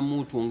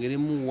wabulamu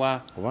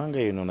twongeremuwa. kubanga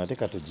eno nate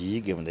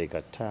katugiyige mu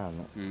dakiika 5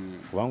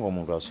 kubanga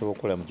omuntu asobola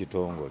okukola mu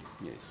kitongole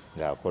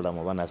ng'akola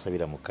muba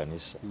n'asabira mu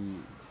kkanisa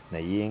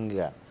naye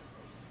nga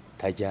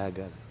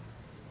tajagala.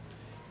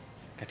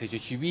 Kati ekyo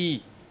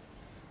kibi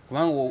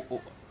kubanga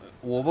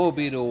oba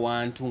obeera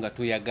owantu nga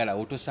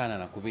toyagalawo tosaana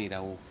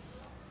nakubeerawo.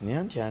 naye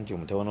anti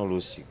omutawana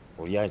oluusi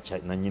oli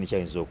nanyini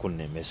kyayinza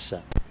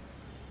okunnemesa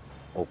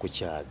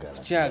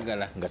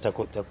okukyagala nga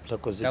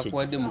takoze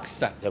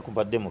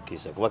takupadde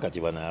mukisa kuba kati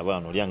bano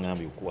abaana oli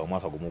aŋŋambye wa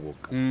mwaka gumu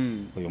gwokka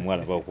oyo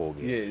omwana aba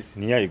okwogera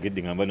niye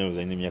ayogedde ngamba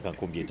noluzanyina emyaka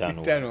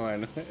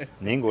 15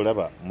 naye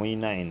ng'olaba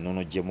muyina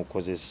ennono gye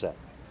mukozesa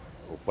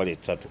okukola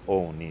ettatu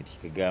onit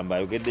egamba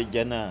ayogedde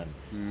Janan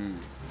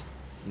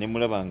ne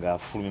mulaba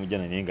ng'afulumye mu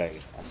Janan naye nga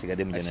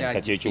asigadde mu Janan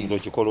kati ekyo omuntu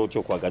okikola otya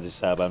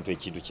okwagazisa abantu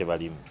ekintu kye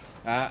balimu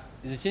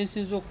nze kye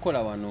nsinza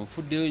okukola wano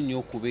nfuddeyo nnyo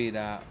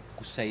okubeera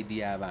ku sayidi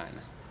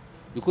y'abaana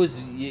because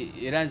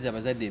era nze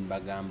abazadde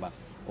mbagamba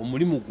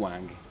omulimu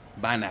gwange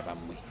baana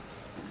bammwe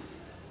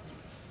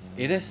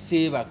era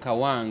seebaka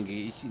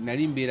wange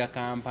nali mbeera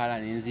Kampala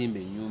nenzimba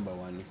ennyumba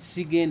wano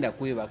sigenda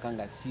kwebaka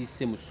nga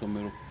siise mu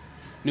ssomero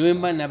niwe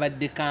mba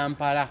nabadde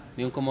Kampala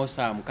nenkomawo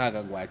saa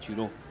 6 gwa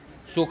kiro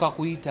sooka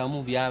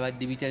kuyitamu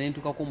byabadde bitya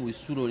nentukako mu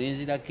bisulo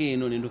nenzirako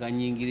eno nentuka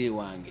nyingira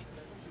ewange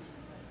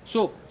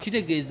so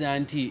kitegeeza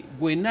nti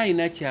gwenna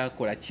alina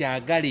kyakola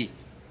kyagale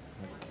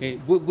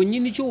gwe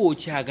nnyini kyo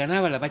wokyagala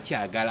n'abala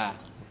bakyagala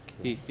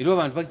era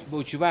abantu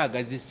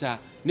bokibaagazisa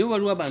naye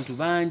waliwo abantu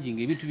bangi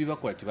ng'ebintu bye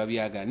bakola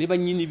tebabyagala ne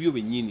bannyini byo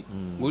bennyini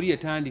ng'oli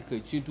yatandika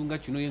ekintu nga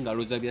kino ye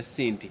ng'alooza bya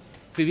ssente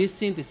ffe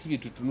ebyessente si bye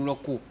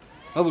tutunulako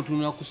waba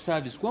tutunula ku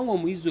service kubanga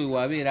omuyizi oyo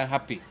wabeera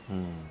happy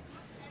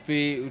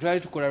ffe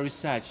twali tukola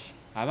research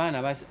abaana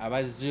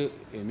abazze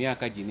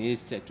emyaka gino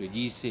esatu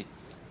egiyise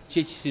ki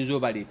ekisinza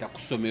obaleeta ku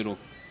ssomero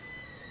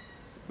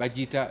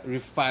bagiyita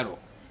referral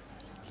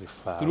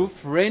through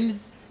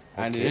friends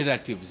and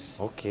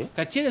relatives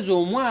kakyereza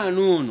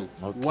omwana ono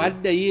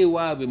waddayo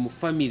ewaabwe mu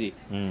famire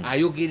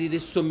ayogerera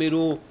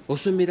essomero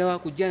osomera wa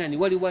ku Janan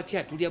wali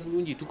watya tulya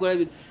bulungi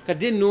tukola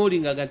kati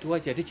noolingaga nti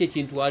watya ate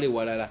kyekintu wale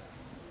walala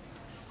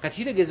kati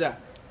kitegeeza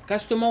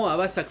customer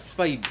waba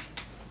satisfied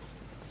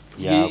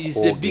is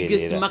the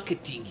biggest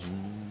marketing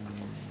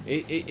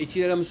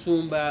ekirala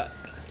musumba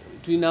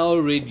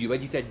tulinawo radio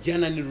bagiyita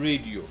Janan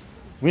radio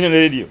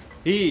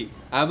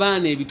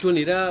abaana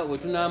ebitone era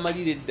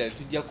wetunamalira edda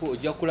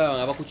ojja kulaba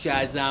nga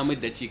bakukyazaamu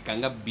eddakiika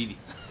nga 2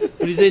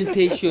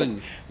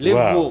 presentation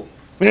level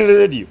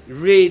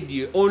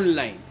radio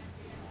online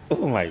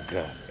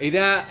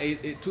era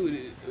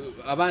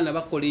abaana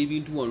bakola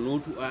ebintu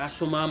wano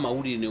asoma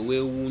amawulire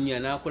neweewuunya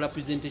n'akola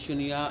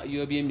presentation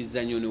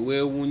y'ebyemizannyo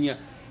neweewuunya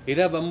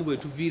era abamu bwe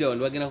tuviira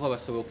wano bagenda kuba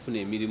basobola okufuna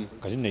emirimu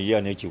kati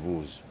neya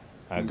n'ekibuuzo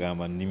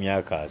agamba ni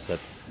myaka 3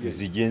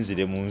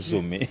 ezijenzire mu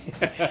nsome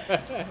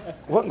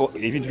kubanga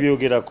ebintu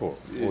byogerako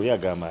oyo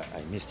agamba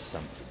I missed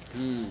something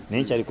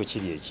naye kyaliko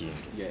kiri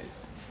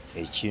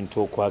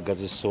ekintu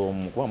okwagazisa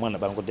omu kuba mwana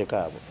bankoddeko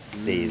abo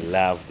they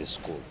love the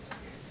school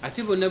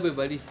ate bonna bwe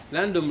bali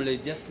randomly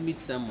just meet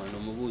someone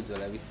omubuuzi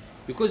olabi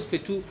because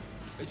fetu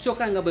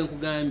ekisooka nga bwe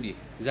nkugambye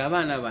nze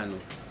abaana bano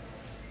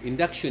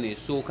induction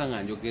esooka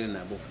nga njogera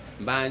nabo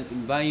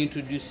mba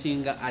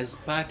introducing as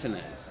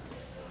partners.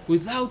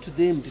 Without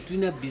them,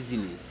 tetulina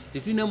business,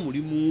 tetulina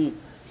mulimu.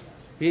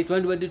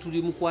 Twandibadde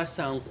tuli mu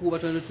kwasa nkuba,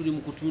 twandibadde tuli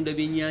mu kutunda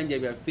byennyanja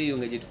byaffe eyo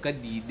nga gye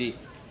tukaddiide.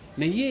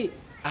 Naye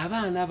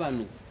abaana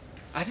bano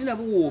ate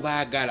nabo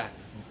w'obaagala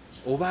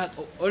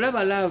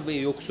olaba lava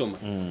ey'okusoma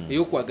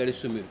ey'okwagala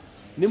essomero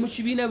ne mu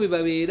kibiina bwe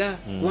babeera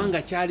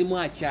kubanga kyalimu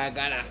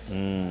akyagala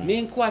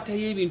n'enkwata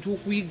y'ebintu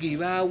okuyiga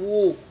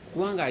ebaawo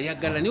kubanga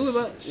ayagala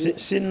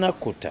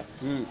sinnakuta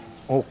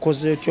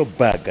okoze otyo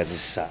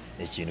baagazisa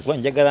ekintu kuba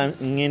njagala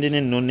ngende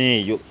n'ennono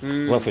eyo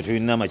waffe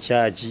tulina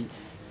amakyaki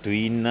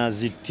tulina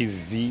zi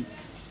TV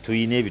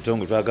tulina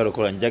ebitongole twagala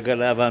okukola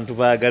njagala abantu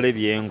baagale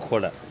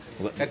byenkola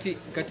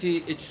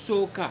kati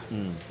ekisooka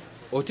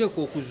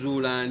oteekwa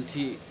okuzuula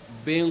nti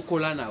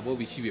benkola nabo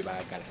biki bye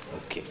baagala.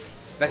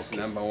 That's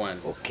number one.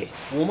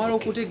 Womala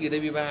okutegeera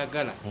bye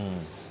baagala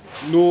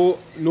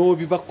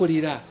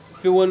n'obibakolera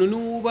ffe wano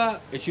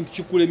nuba ekintu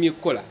kikulemye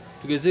ekkola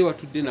tugeze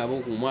watudde nabo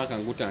ku mwaka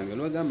ngutandika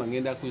n'ogamba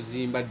ngenda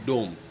kuzimba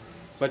dome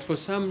but for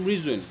some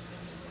reason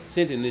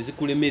sente ne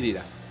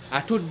zikulemerera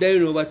ate oddayo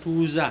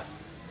n'obatuuza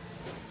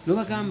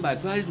n'obagamba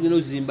twali tugenda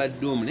okuzimba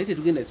dome naye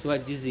tetugenda sobola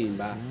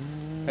gizimba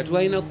kati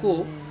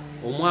twalinako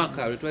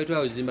omwaka lwe twali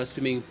twazimba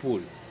swimming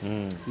pool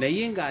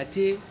naye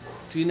ng'ate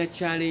tulina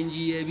challenge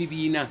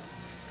y'ebibiina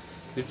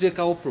ne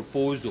tuteekawo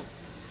proposal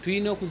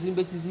tulina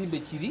okuzimba ekizimbe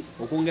kiri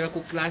okwongerako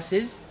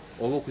classes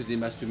oba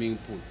okuzimba swimming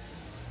pool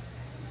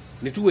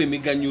ne tuwa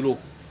emiganyulo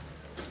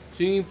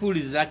swimming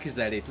pool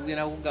zakizale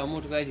tugenda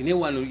kugamu tukati ne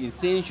wano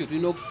essential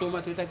tulina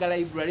okusoma twetaaga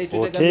library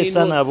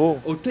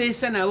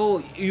oteesa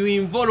nabo you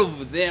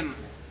involve them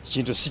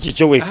kintu si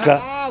kikyo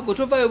wekka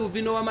gotovayo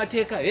buvino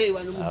w'amateeka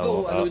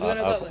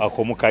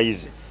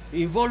akomukayizi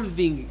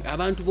involving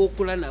abantu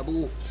b'okola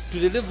nabo to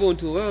the level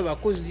nti obaba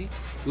bakozi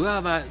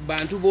obaba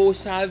bantu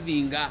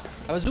b'osavinga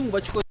abazungu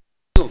bakikoze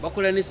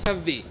bakola ne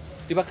survey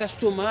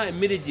tebakasitoma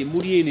emmere gye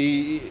muli eno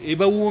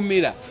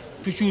ebawuumira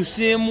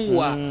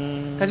tukyuseemuwa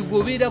kati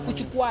gwobeera ku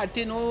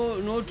kikwate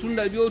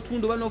n'otunda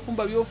byotunda oba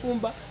n'ofumba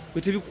byofumba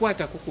bwe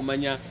tebikwatako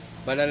kumanya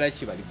balala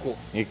ki baliko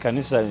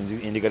ekkanisa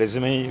endigala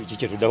zimanyi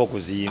kiki tuddako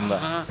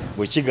kuziyimba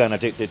bwe kigaana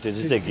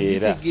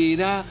tezitegeera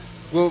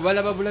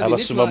balaba bulabe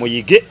abasumba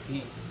muyige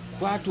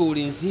twatoola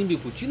ensimbi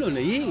ku kino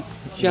naye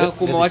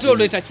kyakoma wate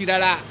oleeta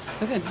kirala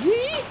aga nti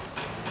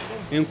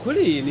enkola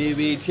eyo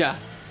neeba etya.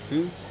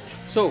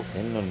 So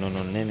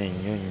nene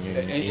nnyo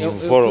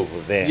involve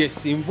there. Yes,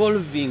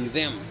 involving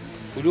them.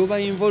 Buli oba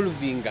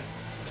involvinga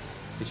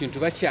ekintu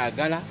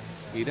bakyagala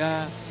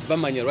era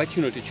bamanya lwaki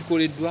kino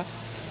tekikoleddwa,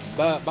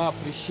 ba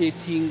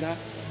appreciatinga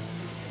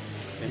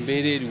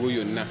embeera eriwo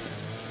yonna.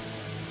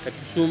 Kati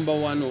tusumba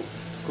wano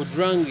ku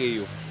drang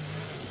eyo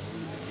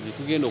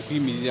gyetugenda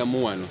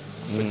okuyimiriramu wano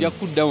ojja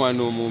kudda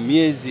wano mu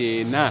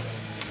myezi 4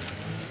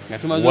 nga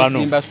tumaze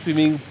okuzimba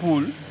swimming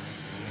pool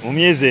mu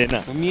myezi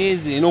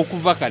 4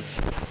 okuva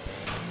kati.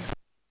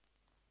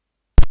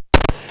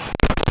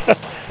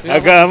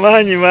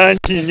 Akamaanyi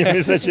mangi nnyo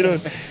Mr.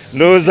 Kironde.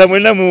 Ndowooza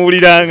mwenna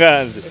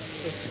muwuliranga nze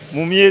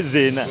mu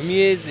myezi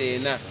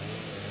 4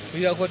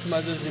 tulirako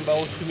tumaze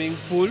ozimbawo swimming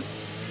pool.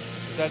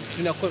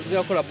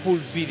 Tunakola pool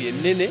 2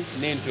 ennene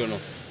n'entono.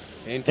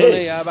 Entono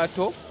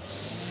ey'abato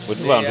bwe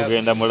tuba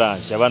tugenda mu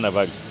lanchi abaana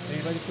bali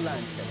ku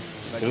lanchi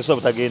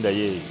terusobola butagenda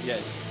ye.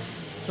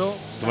 So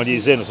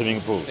tumalirize eno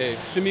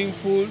swimming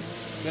pool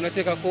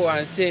genateekako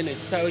wansi eno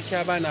ekisaawe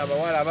ky'abaana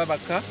abawala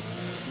ababaka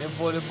ne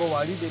volleyball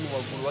wali then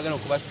waggulu wagenda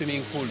okuba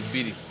swimming pool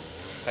 2.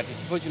 Kati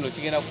ekifo kino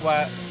kigenda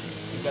kuba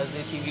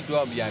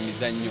kigazeetingiddwa bya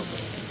mizannyo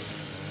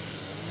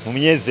mu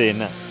myezi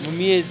 4.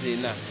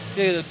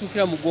 Tegeeza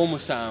tuukira mu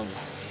Gw'omusanvu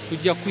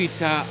tujja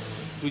kuyita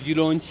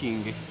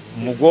tugilonkinge.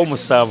 Mu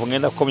Gw'omusanvu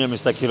ngenda kukomya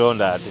Mr.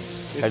 Kironde ate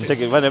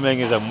kanitegeeza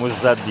bannamengeza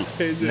muzaddi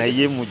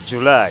naye mu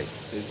July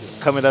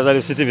kamera za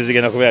CCTV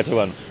zigenda kubeera ate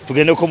wano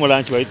tugendeko mu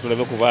lanchi wali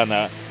tulabe ku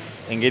baana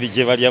engeri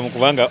gye balyamu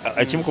kubanga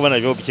ekimu ku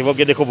baana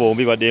kyebogeddeko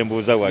bombi badde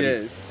mbuuza wali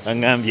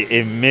aŋŋambye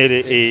emmere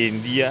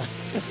endya.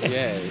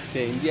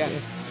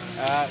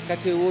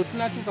 Kati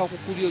wotunatuuka ku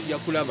kulya ojja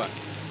kulaba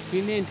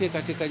tulina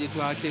enteekateeka gye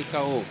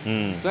twateekawo.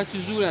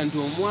 Twakizuula nti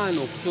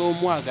omwana okusobola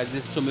omwagaza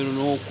essomero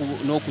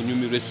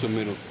n'okunyumirwa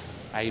essomero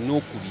alina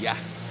okulya,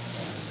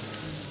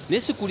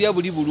 naye si kulya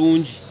buli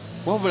bulungi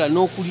wabula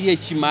n'okulya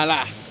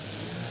ekimala.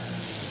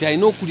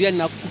 Alina okulya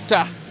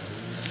nakkuta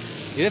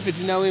era ffe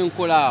tulinawo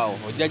enkola awo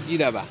ojja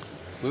giraba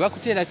bwe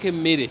bakuteerako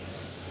emmere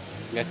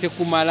nga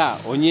tekumala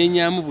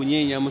onyeenyamu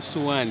bunyeenya mu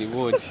suwaani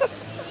bwoti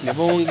ne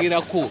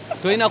bongerako,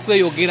 tolina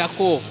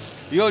kweyogerako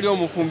ye oli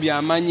omufumbi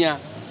amanya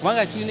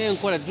kubanga tulina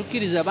enkola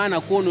tukkiriza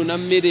abaana kwonoona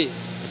mmere.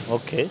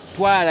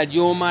 Twala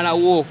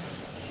gy'omalawo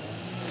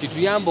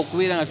kituyamba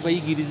okubeera nga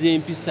tubayigiriza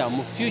empisa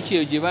mu future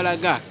eyo gye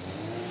balaga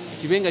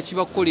kibe nga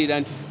kibakolera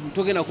nti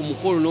togenda ku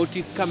mukolo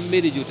n'otikka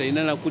mmere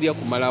gy'otalina nakulya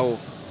kumalawo.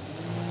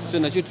 So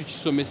nakyo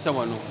tukisomesa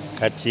wano.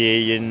 Kati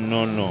eyo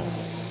ennono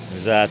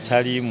nze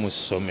atali mu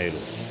ssomero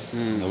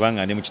oba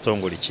nga ndi mu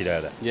kitongole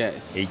kirala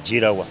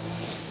ejjirawa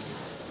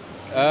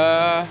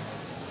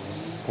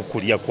ku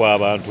kulya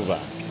kw'abantu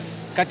bange.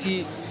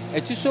 Kati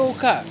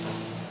ekisooka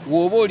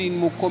woba oli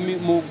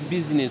mu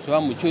bizinesi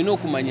oba mukyo olina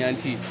okumanya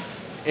nti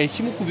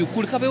ekimu ku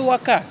bikulu kabe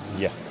waka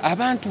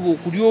abantu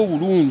b'okulya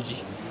obulungi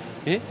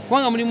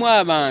kubanga mulimu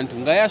abantu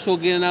nga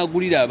yasoogera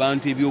n'agulira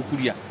abantu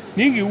ebyokulya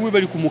naye ng'ewuwe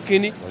bali ku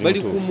mukene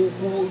bali ku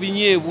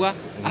binyeebwa.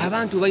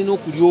 Abantu balina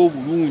okulya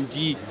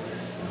obulungi.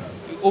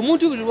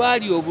 Omuntu buli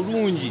lwali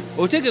obulungi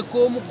otegeka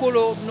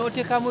omukolo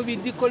n'oteekamu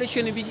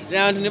bidecoration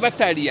abantu ne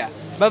batalya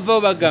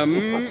bavaawo baga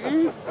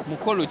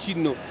mukolo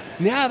kino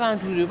naye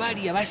abantu lwe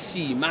balya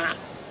basiima.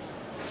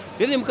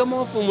 Era ne Mukama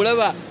waffe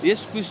omulaba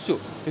Yesu Kristo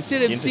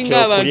ebiseera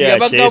ebisinga abantu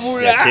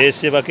yabagabula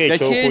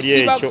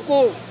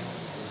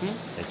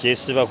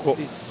ekyesibako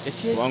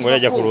kubanga oli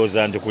ajja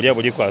kulowooza nti kulya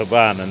buli kwa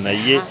baana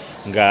naye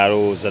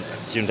ng'alowooza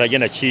kintu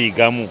agenda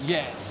kiyigamu.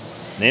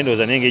 Naye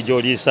ndowooza naye engeri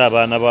gy'oliisa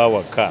abaana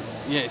bawaka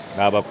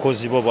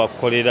abakozi bo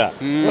bakolera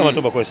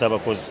abantu bakozesa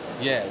abakozi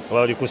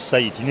abali ku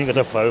sayiti naye nga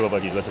tafaayo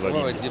babalirwa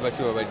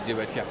tebalidde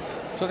batya.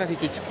 So kati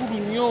ekyo kikulu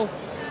nnyo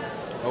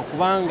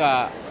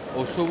okubanga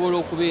osobola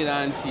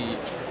okubeera nti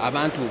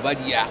abantu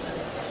balya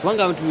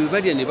kubanga abantu bwe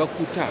balya ne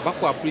bakkuta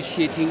baku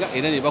appreciatinga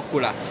era ne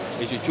bakola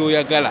ekyo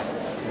ky'oyagala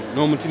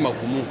n'omutima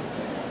gumu.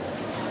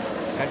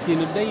 Kati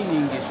eno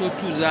dining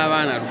esootuuza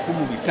abaana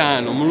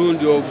 1500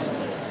 omulundi ogwo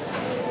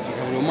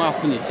buli omu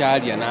afunye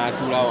kyalya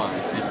n'atuula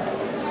wansi.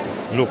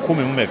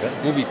 1,500?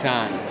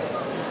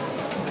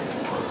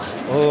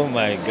 Oh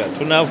my God,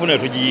 tunaafuna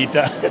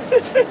tugiyita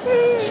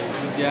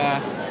tujja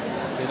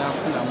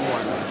erafunamu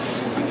wano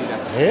tuyingirira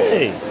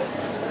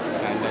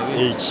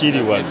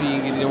ekiri wano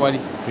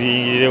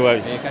tuyingirire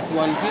wali. Kati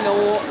wano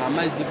tulinawo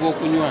amazzi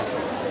g'okunywa.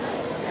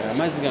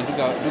 Amazzi gano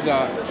tuga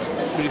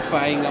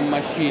purifyinga mu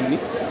mashini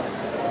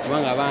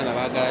kubanga abaana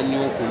baagala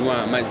nnyo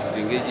okunywa amazzi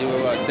ngeri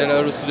ddala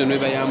olusizo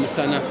n'eba ya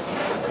musana.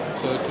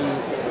 So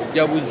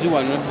ojja buzzi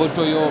wano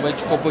ebboto yo oba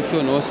ekikopo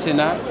kyo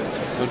n'osena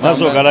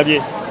mazzi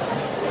ogalabye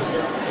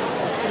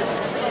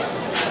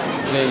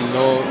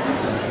no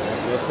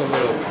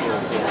osobola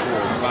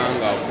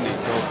okubanga ofuna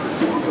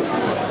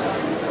ekyokunywa.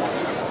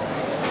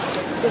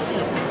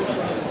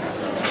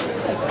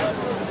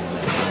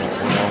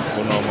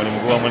 Kuno omulimu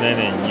guba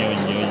munene nnyo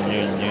nnyo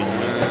nnyo nnyo.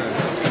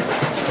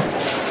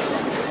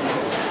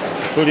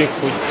 Tuli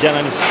ku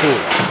Janan school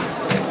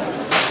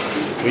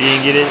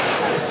tuyingire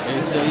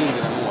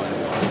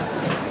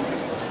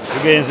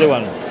tugenze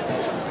wano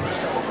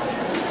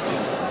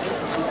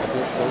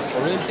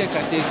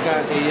olw'enteekateeka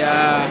eya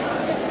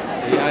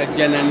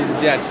Janan is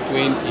there at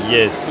 20.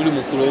 Yes. Tuli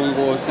mu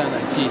kulongoosa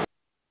naki.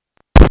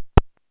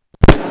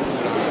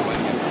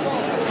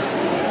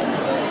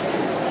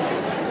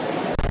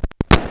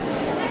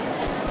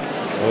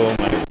 Oh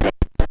my God.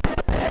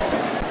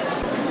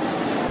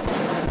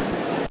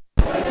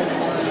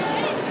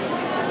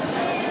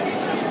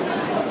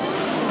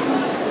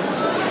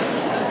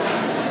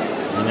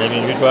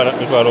 Ebintu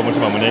bitwala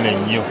omutima munene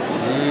nnyo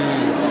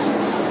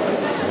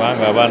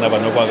kubanga abaana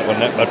bano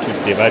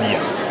batudde balya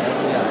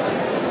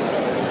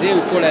nze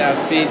enkola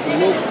yaffe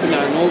tulina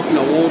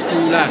n'okufuna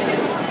w'otuula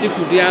si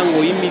kulya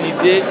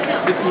ng'oyimiridde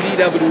si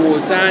kuliira buli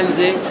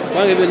w'osanze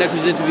kubanga byonna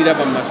tuze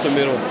tubiraba mu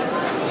masomero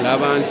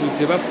ng'abantu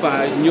tebafa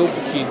nnyo ku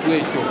kintu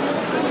ekyo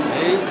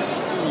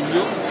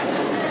nnyo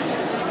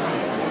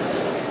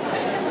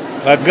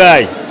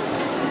bagayi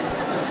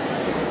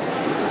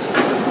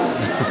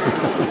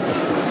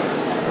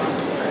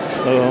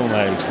oh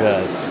my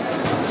God.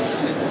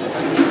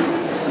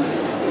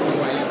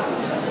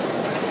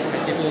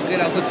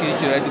 kyetwogerako kiri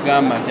kyo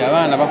tugamba nti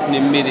abaana bafuna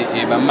emmere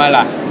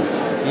ebamala.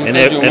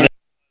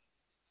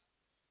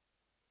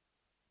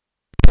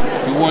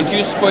 Won't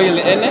you spoil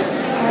any?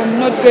 I'm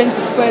not going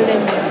to spoil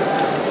any.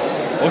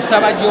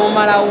 Osaba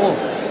gy'omalawo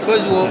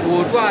because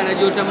wotwala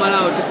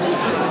gy'otamalawo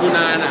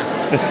tukuvunaana.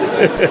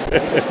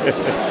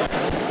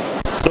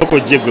 Soko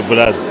jegwe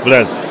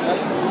blaze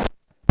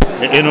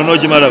eno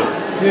n'ogimalawo?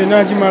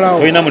 Nagimalawo.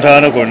 Toyina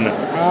mutawaana gonna?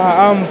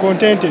 I'm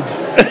contented.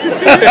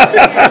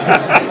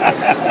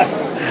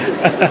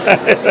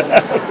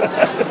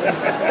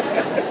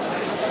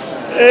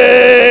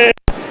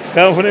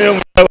 Kanfuneyo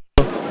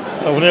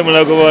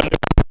mulago bwana.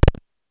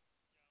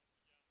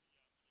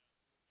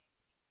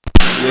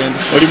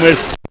 Oli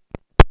mwesi.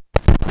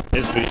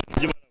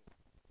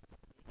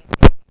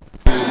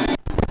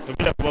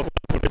 Tupita kuba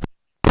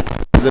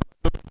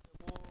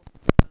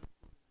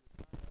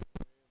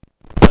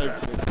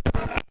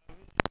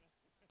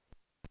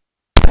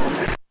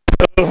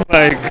oh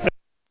my God.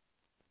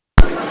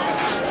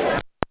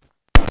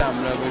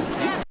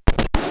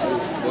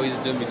 Boys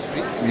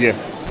dormitory. Yeah.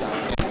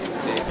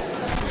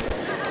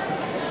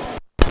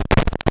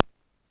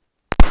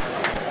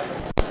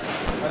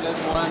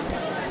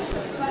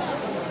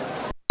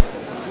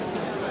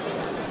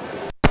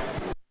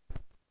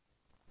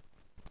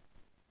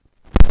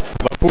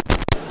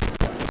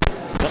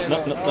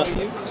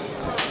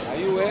 Are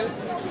you well?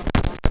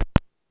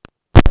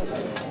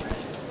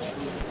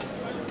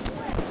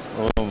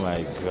 Oh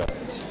my God.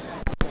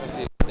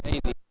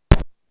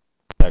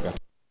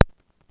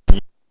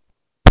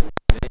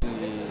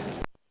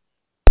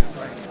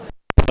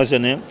 What's your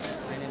name?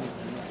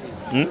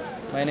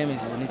 My name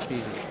is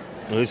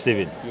Steven.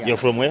 Steven. Yeah. You're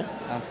from where?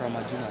 I'm from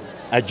Ajumani.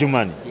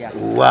 Ajumani? Yeah.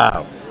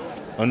 Wow.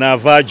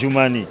 Onava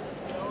Ajumani.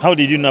 How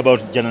did you know about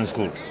Janan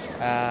School?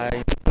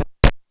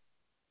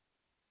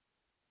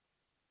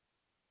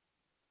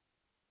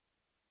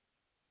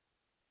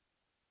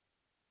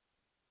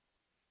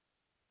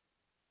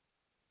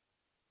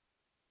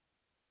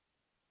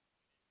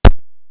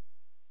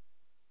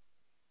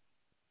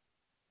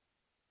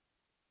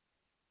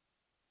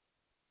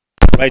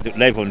 Right,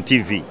 live on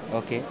TV.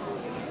 Okay.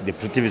 The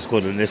TV is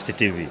called Nest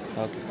TV.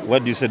 Okay.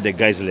 What do you say the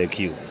guys like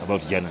you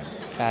about Janan?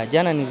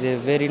 Janan is a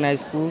very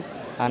nice school,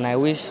 and I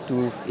wish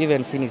to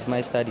even finish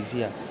my studies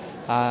here.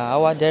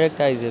 Our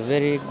director is a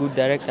very good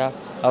director.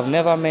 I've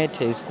never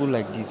met a school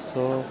like this,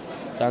 so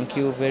thank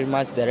you very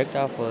much,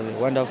 director, for the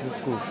wonderful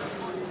school.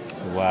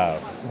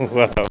 Wow.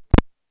 Wow.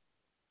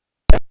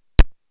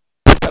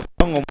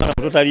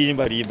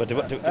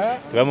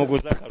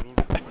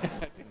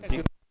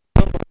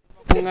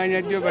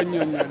 Nganya dio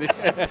banyonyole.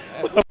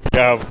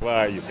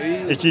 Yavayo.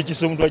 Eki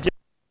kisumtu aje.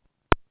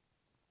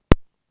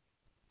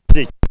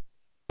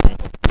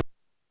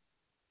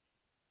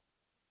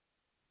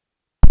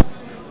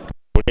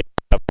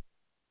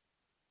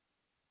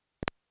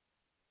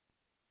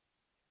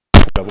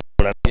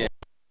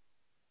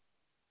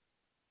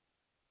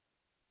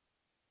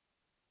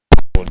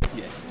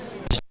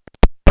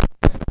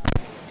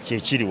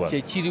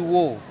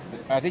 Kyekiriwo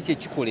ate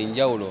kyekikola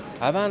enjawulo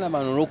abaana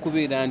bano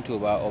olw'okubeera nti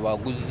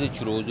obaguziza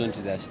ekirowoozo nti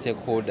the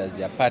stakeholders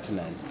their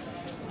partners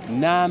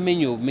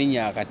n'amenya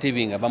obumenya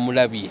akatebe nga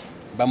bamulabye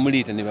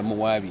bamuleeta ne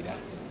bamuwaabira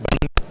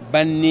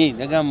banne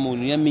nagamba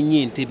ono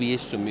yamenye entebe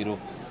y'essomero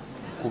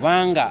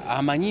kubanga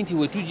amanyi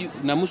nti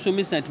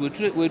namusomesa nti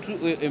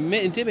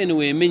entebe eno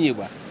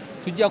weemenyebwa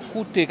tujja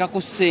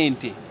kuteekako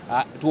ssente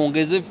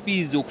twongeze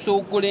fees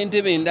okusobola okukola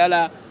entebe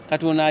endala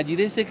katonda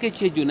agireeseko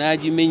ekyejo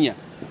n'agimenya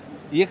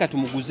ye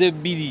katumuguze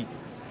bbiri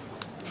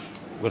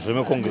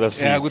gwetume kuongeza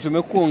fees.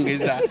 Gwetume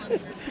kuongeza.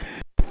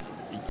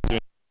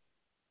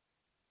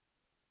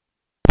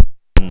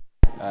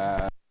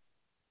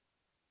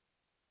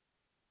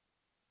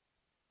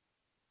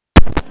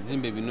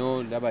 Zimbe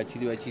bino laba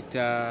kiri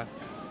bakita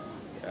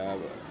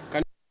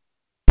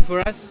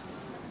for us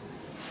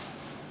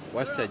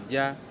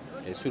wasajja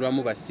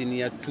esulwamu ba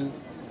senior 2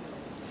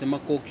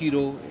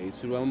 Semakokiro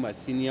esulwamu ba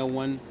senior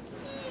 1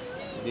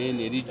 then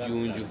eri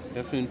Junju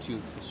definitely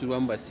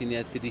sulwamba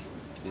senior 3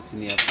 the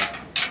senior 4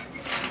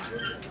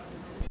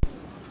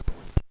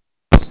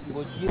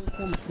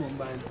 ngojeko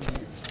musumba nti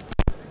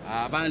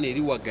abaana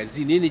eri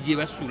wagazi nene gye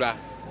basula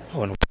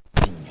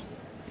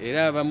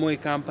era abamu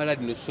Kampala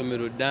dino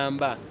ssomero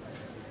ddamba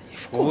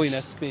oba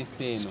ina space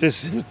eno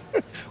space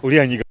oli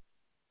anyiga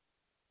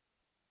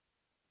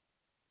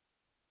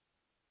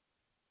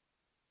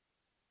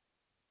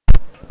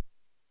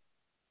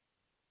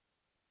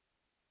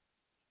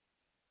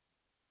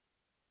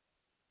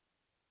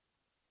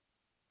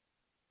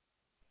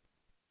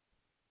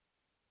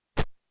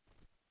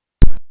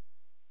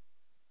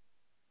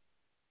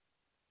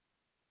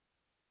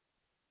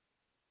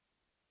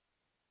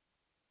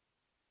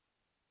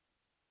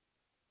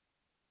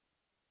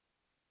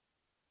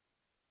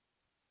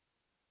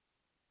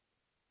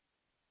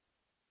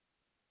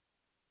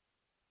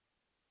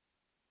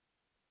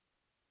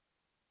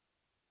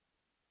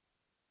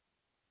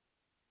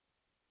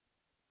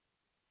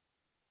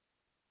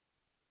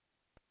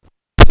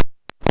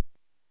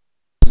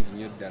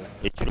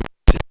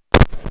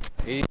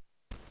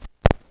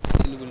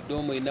buli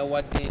domo ina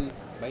warden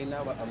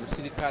balina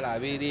omusirikale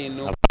abeera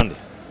eno abande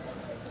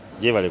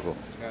gye baleko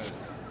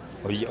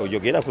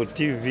oyogera ku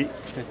TV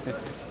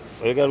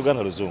oyogera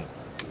Luganda Luzungu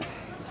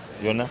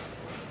yona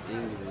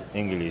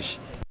English.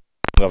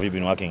 Have you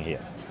been working here?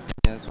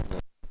 Yes.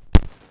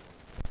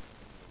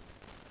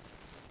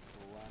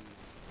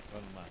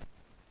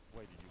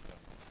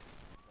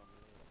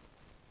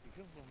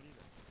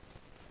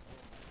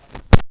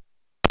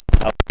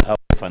 How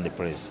you find the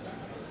place?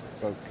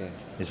 It's okay.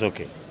 It's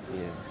okay.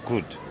 Yeah.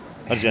 Good.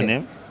 What's your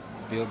name?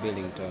 Bill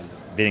Billington.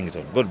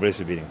 Billington. God bless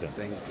you, Billington.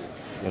 Thank you.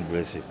 God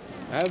bless you.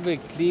 I have a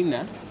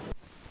cleaner.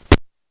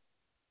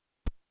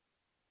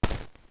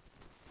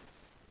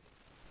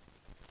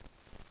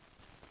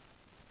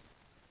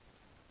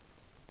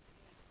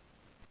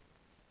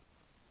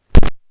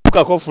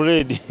 Kako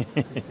Fred.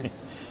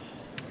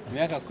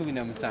 Miaka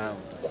 17.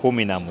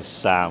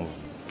 17.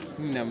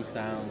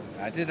 17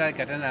 ate tali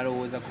katana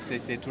alowooza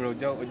kusesetula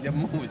ojja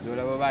mubuuza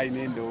olaba balina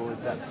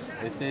endowooza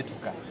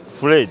eseetuka.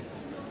 Fred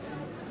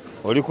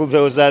oli ku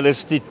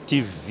Veozalesti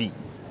TV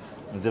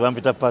nze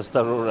bampita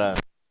Pastor Roland.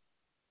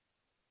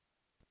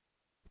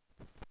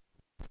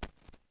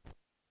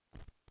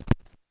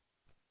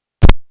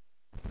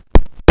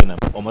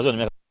 Omaze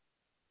miaka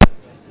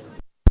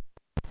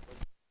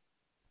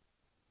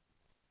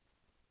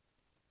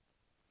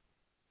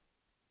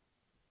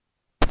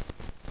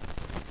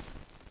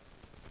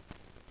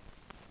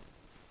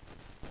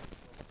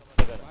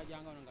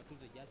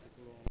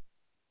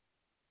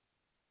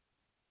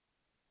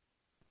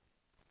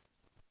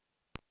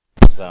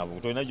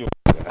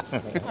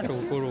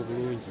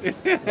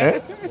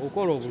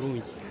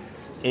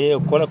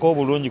okukolako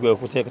obulungi gwe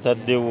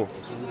kuteekataddewo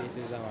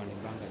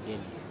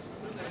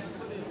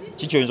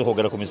kiki oyinza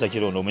okwogera ku Mr.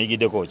 Kironde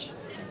omuyigiddeko ki?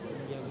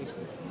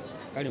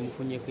 Kale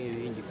mufunyeko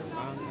ebingi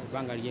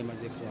kubanga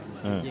lyemaze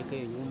kuwanyeko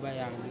ennyumba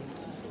yange.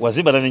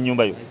 Wazimba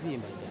n'ennyumba yo?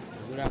 Wazimba.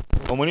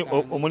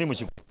 Omuli mu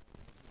kigo?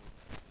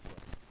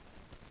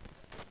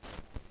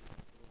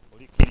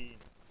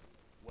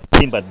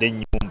 Wazimba dde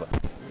ennyumba?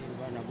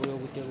 Nagula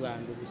obute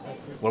bwange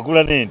busatu.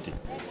 Wagula n'ente?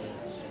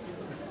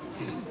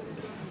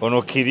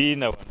 Ono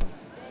Kirina wano.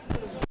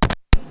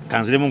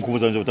 Kanziremu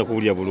nkubuuza nze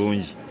obutakuwulira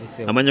bulungi.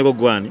 Amanya go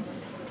gwani?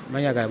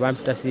 Amanya ga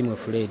bampita Simwe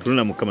Fred.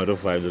 Tulina mu kamera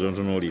tofaayo nze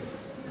tontunuulira.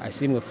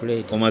 Asimwe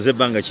Fred. Omaze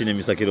ebbanga ki ne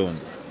Mr.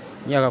 Kironde?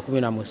 Myaka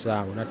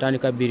 17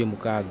 natandika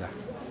 26.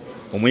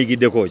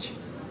 Omuyigiddeko ki?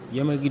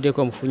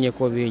 Yemuyigiddeko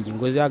mufunyeko bingi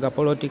ngoze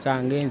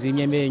agapolotika nge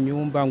nzimye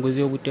ennyumba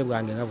ngoze obute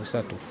bwange nga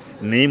busatu.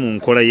 Naye mu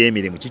nkola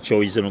y'emirimu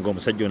kikyoyize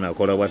ng'omusajja ono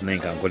akola bwati naye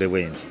nga nkole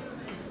bwe nti?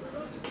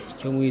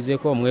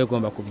 Kyomuyizeko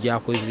omwegomba ku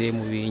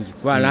byakozeemu bingi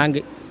kuba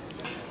nange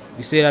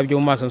biseera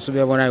by'omu maaso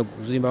nsuubira bona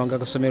kuzimba nga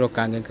akasomero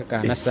kange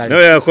nkaka nasale.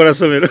 Nawe yakola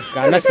somero?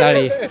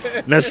 Kanasale.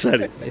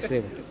 Nasale?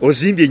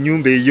 Ozimbye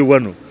ennyumba eyo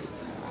wano?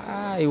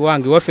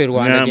 Iwange waffe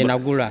Rwanda gye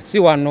nagula si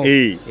wano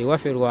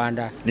waffe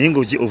Rwanda. Naye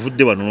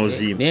ng'ovudde wano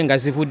n'ozimba? Naye nga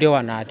zivudde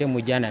wano ate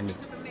mu Janan.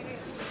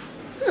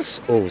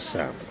 That's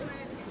awesome.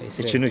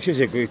 Ekino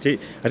ate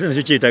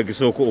nakyo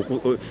kyetagisa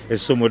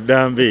essomo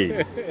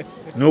ddambe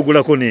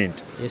n'ogulako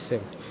n'ente.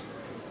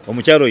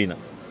 Omukyalo oyina?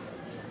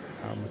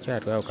 Omukyala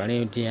twawuka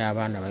n'enti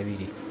y'abaana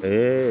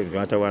 2.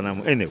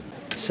 Byatawaanamu. Anyway,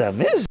 it's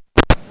amazing.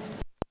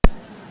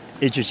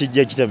 Ekyo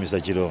kijja kita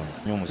Mr. Kironde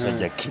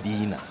n'omusajja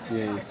Kirina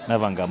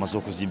naba nga amaze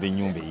okuzimba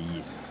ennyumba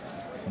eyiye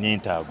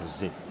n'ente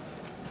aguze.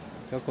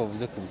 Sooka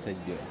obuze ku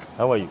musajja.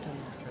 How are you?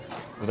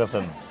 Good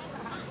afternoon.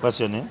 What's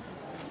your name?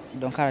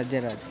 Donkara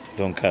Gerard.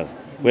 Donkara.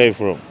 Where are you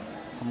from?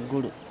 From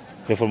Gulu.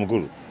 You're from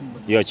Gulu?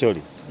 You are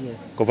Choli?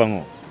 Yes.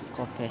 Kopango?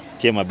 Kope.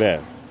 Tiema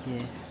Bear?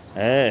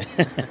 Yeah.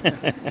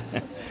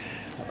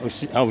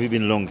 How have you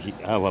been long?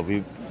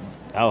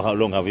 How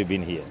long have you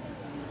been here?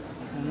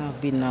 So now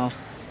I've been now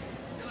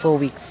 4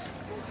 weeks.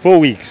 4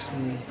 weeks?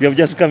 You have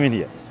just come in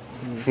here?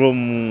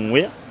 From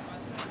where?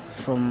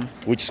 From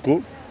which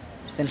school?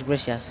 St.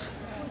 Gracious.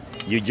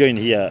 You joined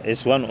here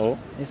S1 or?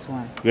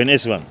 S1. You're in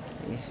S1?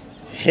 Yeah.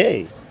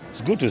 Hey,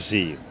 it's good to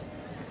see you.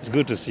 It's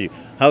good to see you.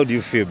 How do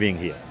you feel being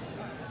here?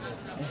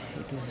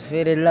 It is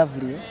very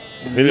lovely.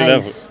 Very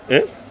nice. lovely.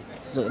 Eh?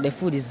 So the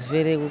food is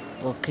very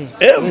okay.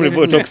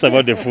 Everybody talks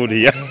about the food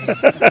here.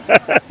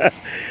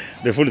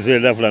 The food is very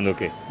lovely and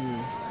okay.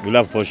 Yeah. You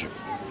love posho.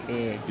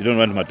 Yeah. You don't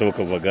want matoke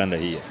of Uganda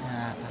here.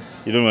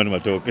 You don't want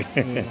matoke.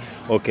 Yeah.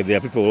 Okay, there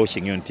are people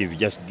watching you on TV.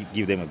 Just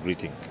give them a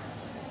greeting.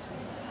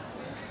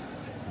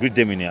 Greet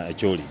them in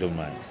Acholi, don't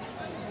mind.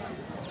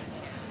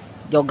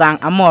 Yogang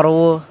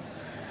Amoro.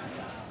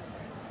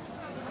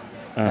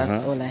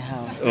 That's all I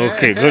have.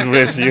 Okay, God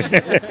bless you.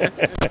 God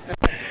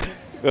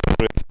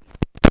bless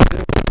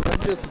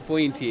you.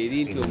 Point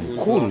eri nti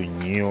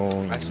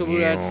omuntu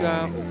asobola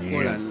atya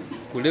okukola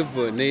ku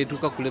level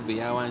neetuuka ku level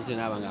yawansi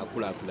n'aba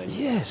ng'akulaakulanye.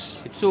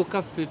 Yes.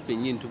 Ekisooka ffeffe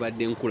nnyini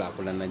tubadde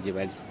nkulaakulana gye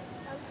bali.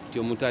 Nti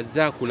omuntu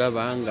azze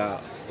akulaba nga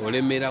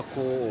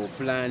olemerako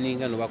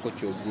opulaninga nobako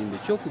kyozimba.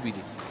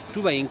 Ekyokubiri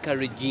tuba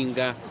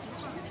encouraginga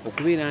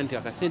okubeera nti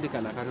akasente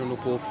kano akatono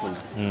koofuna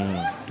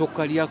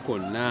tokalya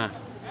konna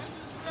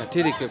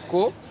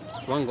katerekeko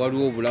kubanga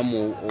waliwo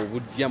obulamu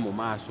obujja mu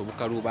maaso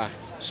bukaluba.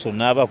 So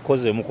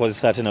n'abakozi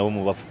mukozesa ate nabo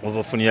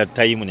mubafunira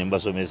tayimu ne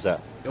mbasomesa.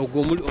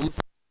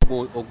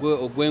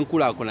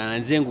 Ogw'enkulaakulana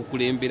nze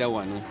ngukulembera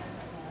wano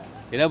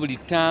era buli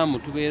taamu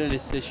tubeera ne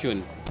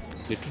session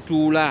ne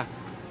tutuula.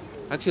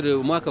 Actually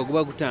omwaka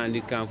guba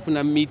gutandika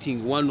nfuna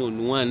meeting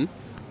 1-on-1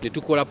 ne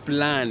tukola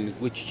plan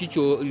gwe kiki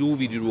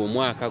kyoluubirirwa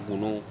omwaka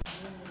guno.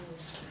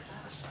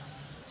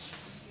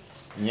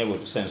 Nyabo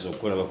tusanze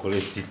okukola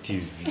bakolesti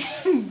TV.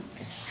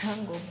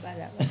 Hango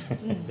balaba.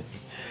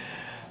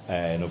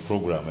 No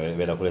program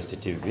bera kolesti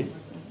TV.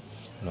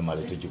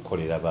 Normally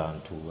tugikolera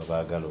abantu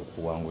abaagala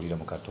okuwangulira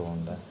mu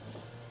Katonda.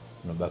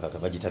 No baka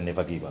kabagita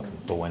never give up.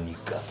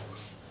 Towanika.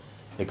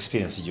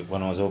 Experience jo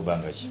wanoza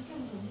obanga ki.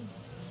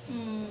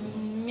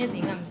 Myezi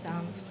nga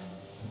 7.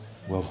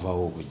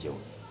 Wavaawo okujjawo.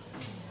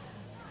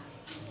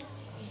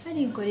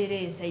 Ali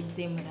nkolera side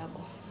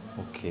z'emulago.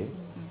 Okay.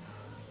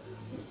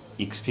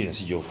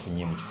 Experience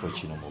gy'ofunye mu kifo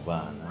kino mu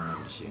baana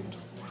buli kintu.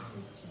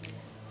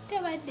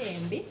 Tebadde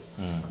mbi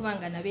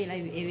kubanga nabeera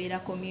ebeera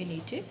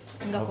community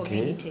nga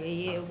community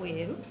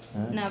ey'ebweru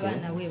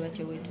n'abaana bwe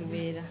batyo bwe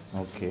tubeera.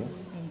 Okay.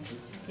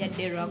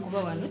 Yadde lwakuba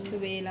wano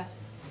tubeera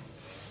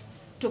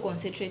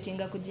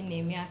tuconcentratinga ku gino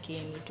emyaka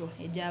emito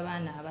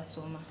egy'abaana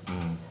abasoma.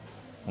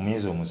 Mu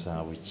myezi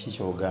 7 ki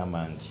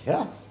ky'ogamba nti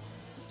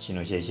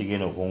kino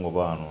kyekigenda okungoba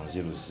wano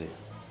nziruze?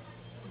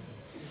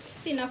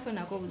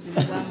 Sinafunako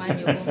obuzibu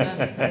bw'amaanyi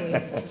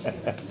obungamusawe.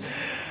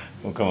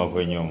 Mukama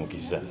kwenye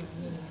omukisa.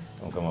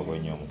 Mukama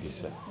kwenye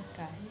omukisa.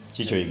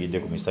 Kiki oyigidde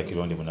ku Mr.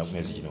 Kironde mu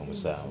myezi gino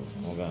 7?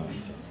 Mugamba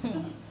nti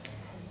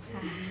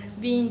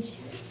bingi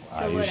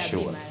sobola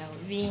bimalawo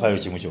bingi. Payo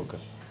kimu kyokka?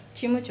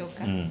 Kimu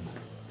kyokka.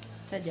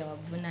 Sajja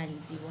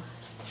wavunaanyizibwa.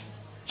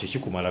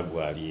 Kikumala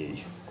gwali eyo.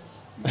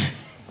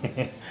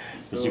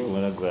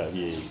 Kikumala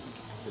gwali eyo.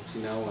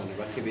 Okinawo wano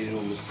bakeberera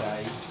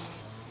omusaayi.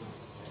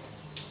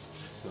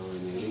 So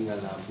nelinga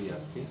lambu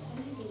yaffe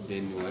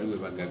then waliwe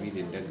bagabira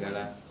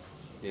eddagala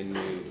then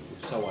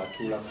usawa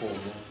atulako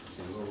omwo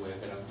singa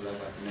oyagala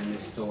kulaba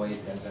nesitowa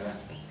y'eddagala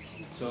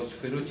so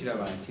kifero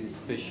kiraba nti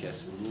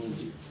spacious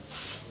bulungi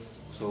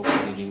so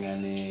okuliringa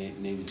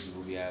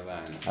n'ebizibu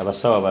by'abaana.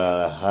 Abasawo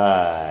balala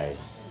hi.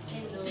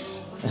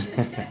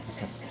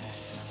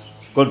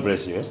 God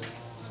bless you.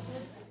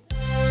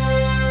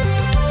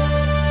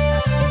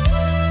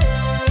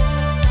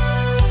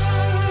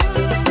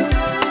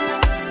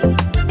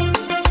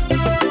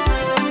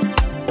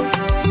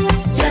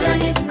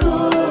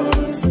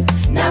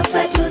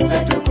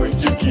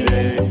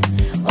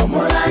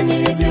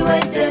 Omulwanirizi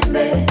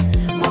w'eddembe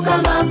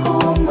Mukama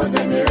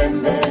akuwummuza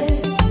emirembe.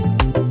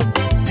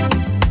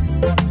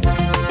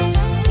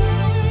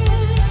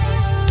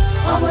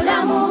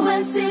 Obulamu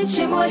bw'ensi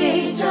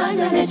kimuli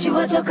kyanya ne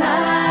kibotoka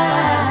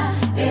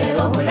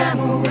era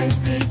obulamu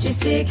bw'ensi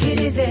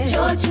kisiikirize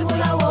kyo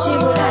kibula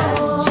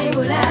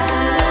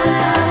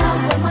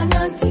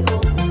omanya nti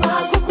okufa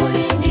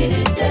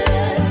kukulindiridde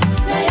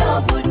naye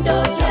ovudde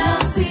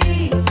otyansi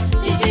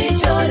kiki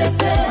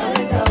kyolese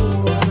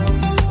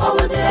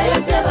obuzirayo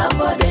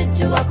tebabode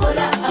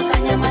tubakola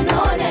akanyama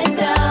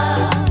n'onedda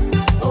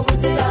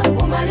obuzira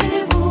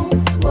bumalirivu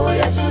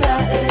bw'oyatula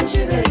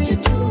ekiba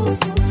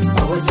ekituufu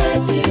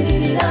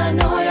obuteetiiririra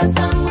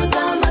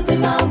n'oyasammuza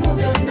amazima mu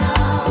byonna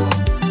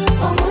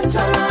omuntu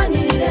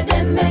alwanirira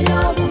eddembe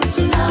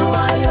ly'obuntu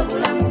n'awaayo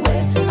obulamu bwe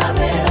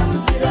abeera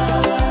muzira.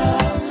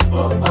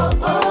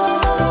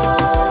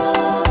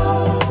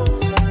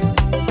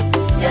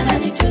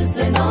 Janani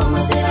tuzze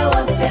n'omuzira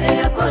waffe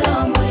eyakola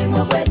omulimu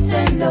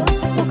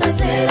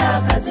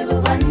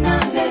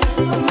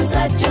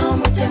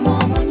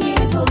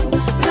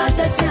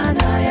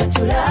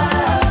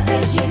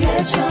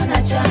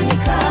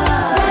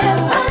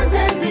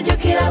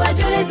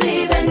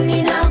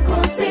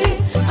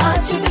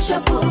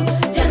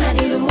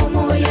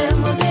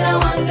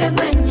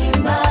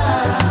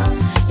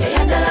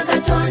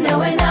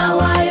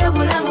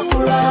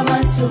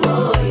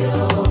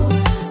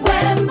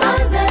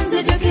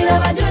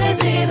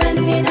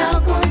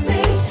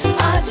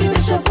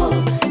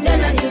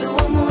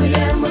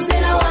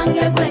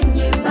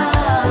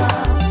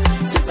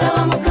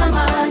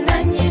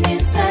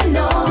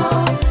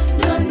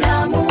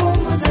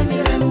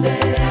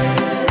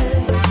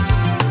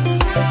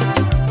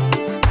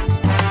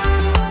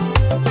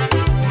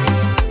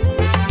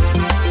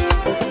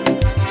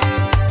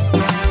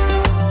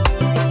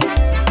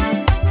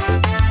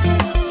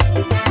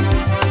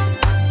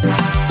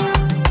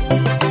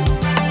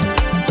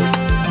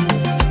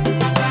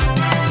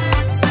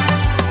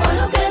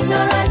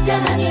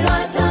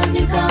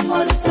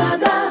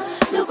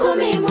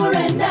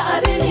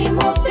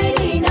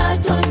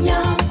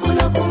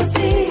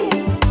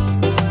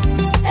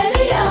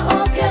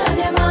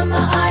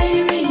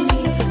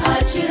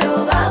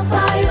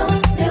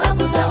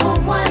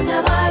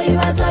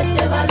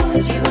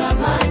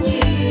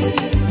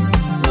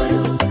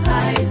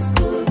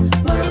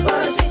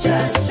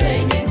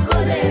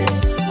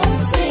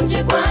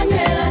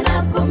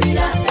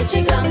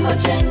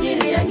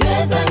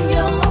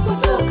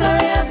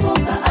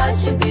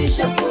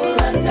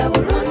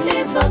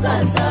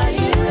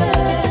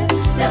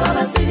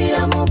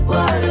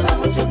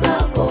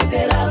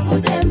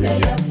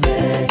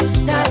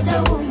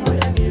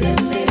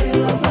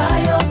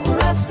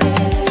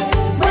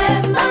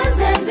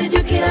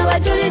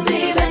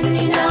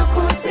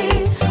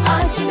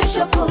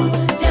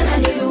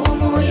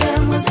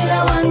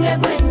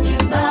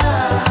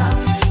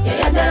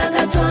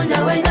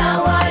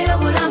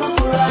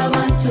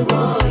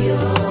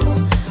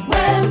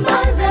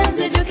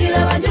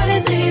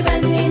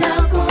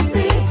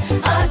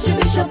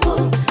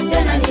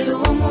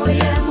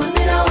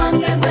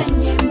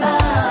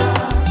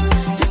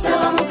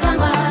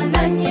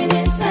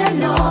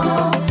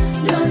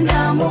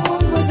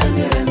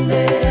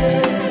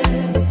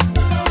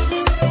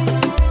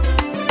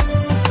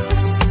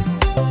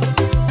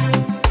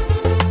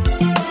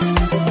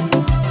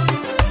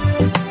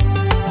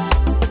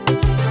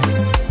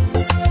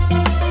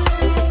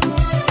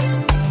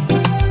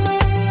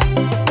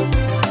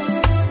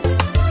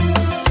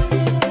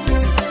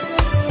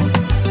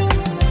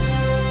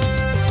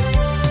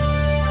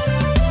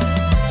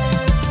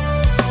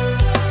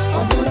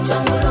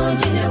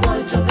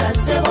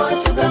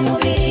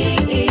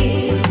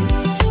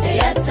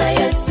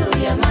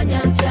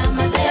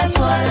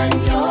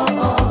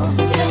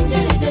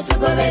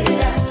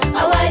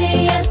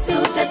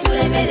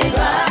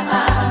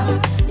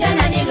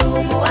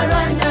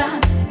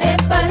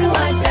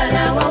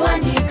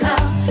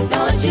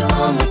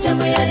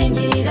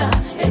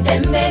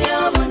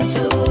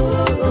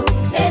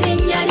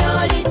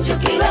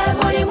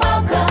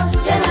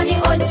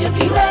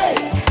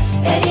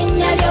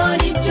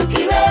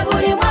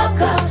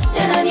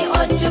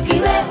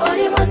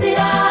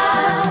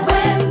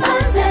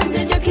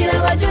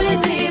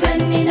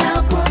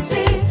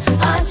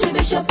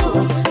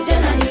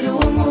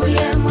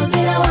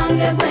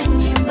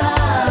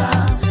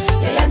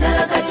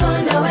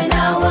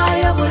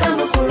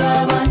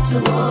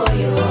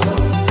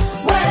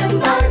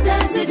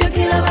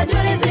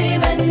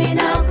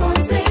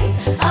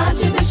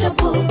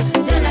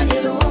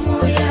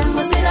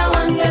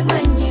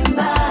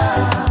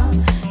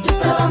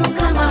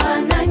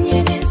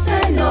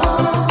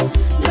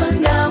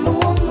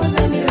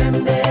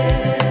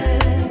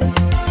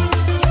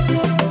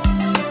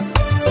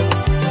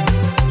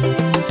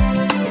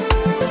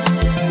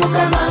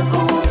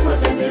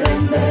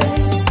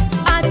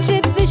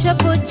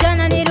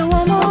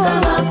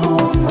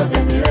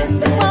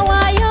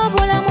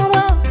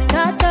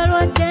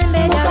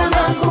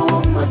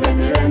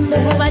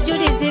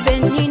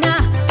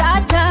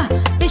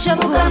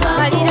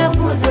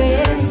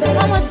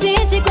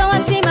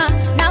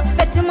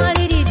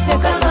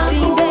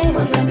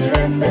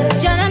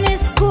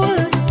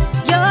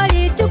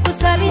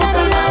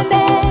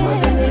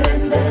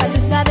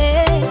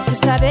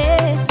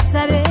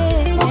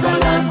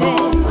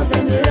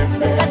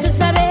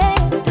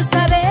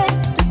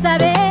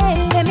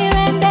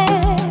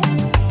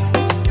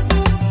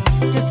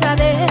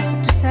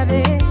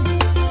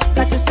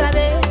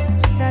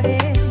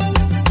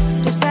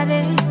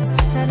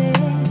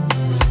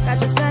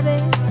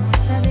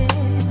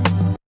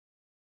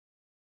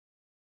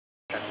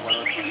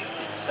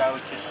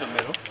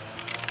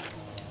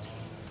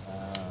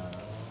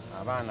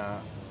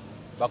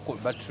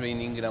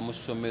batrainingira mu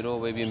ssomero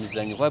oba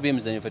ebyemizannyo kuba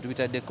byemizannyo fe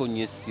tubitaddeko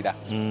nnyo essira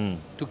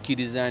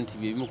tukkiriza nti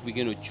byebimu ku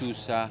bigenda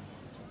okyusa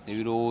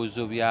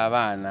ebirowoozo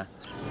by'abaana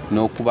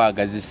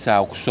n'okubaagazisa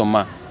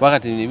okusoma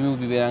wakati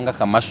ebimu bibeera nga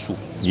kamasu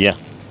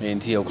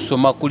nti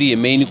okusoma kuli ye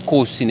main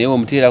course naye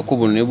omuteerako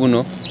buno ne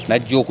buno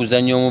najja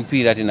okuzannya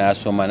omupiira ati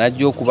n'asoma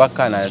najja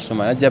okubaka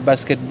n'asoma najja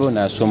basketball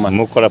n'asoma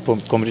mukola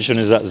competition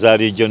za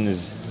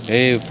regions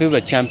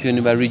favorite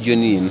champion ba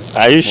region in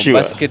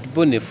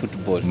basketball ne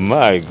football.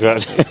 My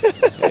God.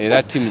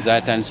 Era timu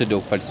zatandise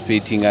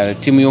okuparticipating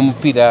timu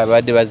y'omupiira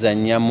badde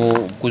bazannya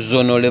ku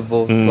zone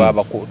level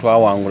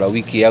twawangula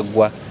wiiki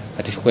yaggwa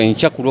ati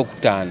kwenkya ku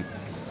Lwokutaano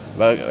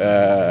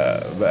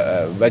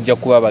bajja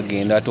kuba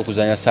bagenda ate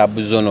okuzanya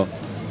sub zone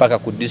paka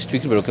ku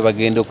district baloke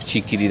bagenda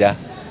okukiikirira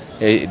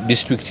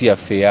district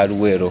yaffe ya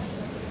Luweero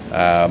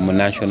mu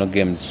national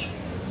games.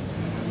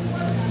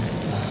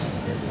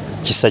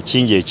 Kisa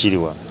kingi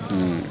ekiriwa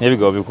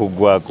n'ebigambo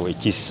bikuggwako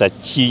ekisa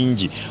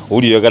kingi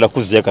oli oyagala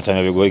kuzzayo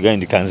katanga bigoga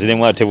ndi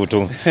kanziremu ate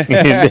buto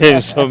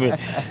nsome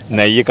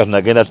naye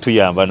katunagenda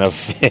tuyamba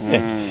naffe.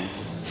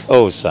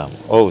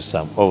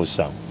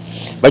 Awesome.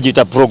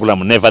 Bajita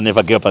program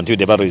never give up until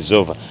the battle is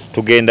over.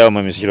 Tugenda wa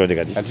Mami Kironde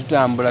kati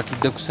tutambula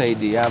tudde ku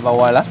side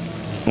y'abawala.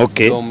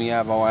 Okay. Domu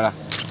y'abawala.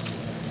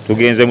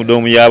 Tugenze mu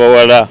domu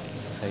y'abawala.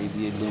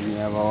 Side y'edomu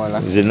y'abawala.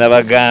 Nze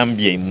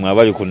nabagambye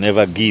mwabali ku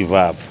never give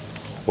up.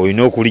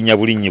 Oyina okulinnya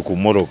bulinyi ku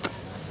moroka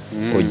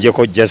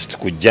ojjeko just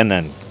ku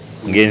Janan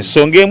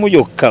ng'ensonga emu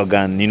yokka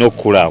ga nina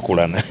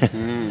okukulaakulana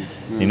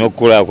nina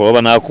okukulaakulana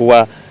oba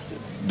n'akuwa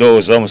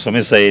doozi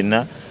omusomesa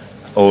yenna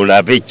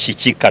olabe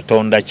kiki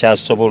Katonda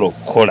kyasobola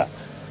okukola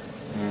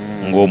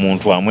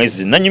ng'omuntu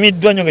amwezi.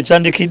 Nanyumiddwa nnyo nga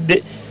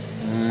kyandikidde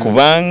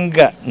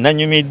kubanga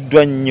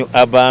nanyumiddwa nnyo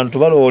abantu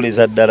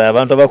balowooleza ddala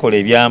abantu abakola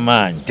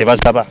eby'amaanyi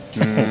tebasaba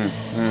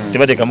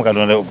tebateekamu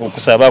Katonda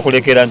okusaba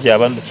akulekera nti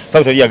abantu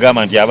factory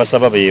yagamba nti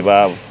abasaba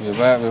beebaavu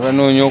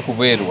bebanoonya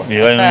okubeerwa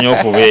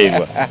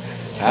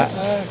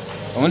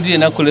omuntu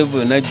yenna ku level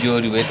yonna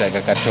gy'oli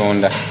weetaaga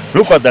Katonda.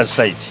 Look at that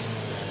site.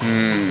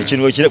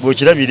 Ekintu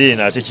bwekirabira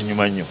eno ate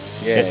kinyuma nnyo.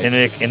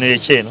 Eno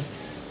yekyeno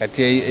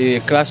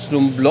kati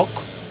classroom block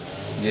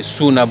ye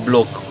suna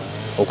block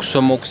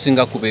okusoma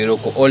okusinga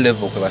kubeerako all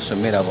level kwe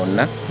basomera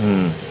bonna.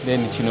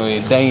 Then kino ye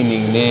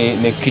dining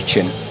ne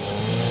kitchen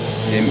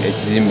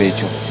ekizimbe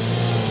ekyo.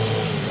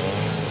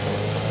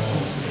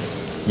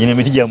 Nyine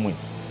emiti gyammwe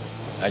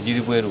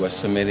agiri bweru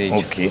wasomero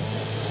ekyo.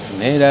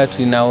 Naye era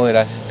tulinawo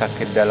era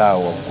ttaka eddala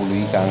awo waggulu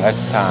yikanga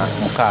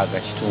 6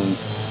 kitundu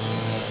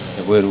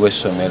ebweru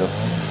w'essomero.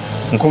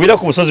 Nkubira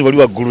ku busozi bwali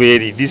waggulu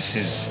eri. This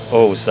is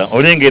awesome.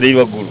 Olengera eri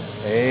waggulu.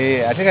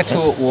 Ate kati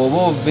oba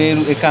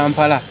oveeru e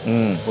Kampala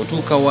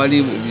otuuka wali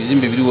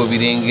ebizimbe biriwo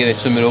birengera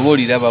essomero oba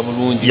oliraba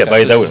bulungi.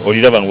 By the way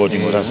oliraba ng'oti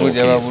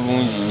oliraba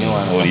bulungi nnyo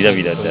wano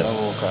olirabira ddala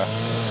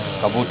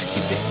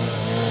kabuutikidde.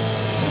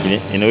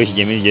 Eno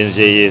wekijemiri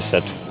gyenzeeyo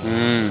 3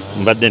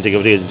 mbadde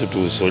ntegebutegeezi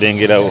ntutuuse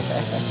olengerawo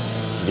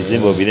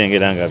ebizimbe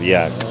obirengera nga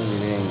byaka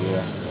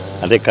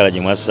ate ekkala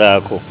gye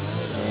mwassaako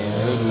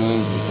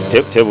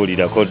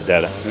tebulirako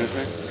ddala.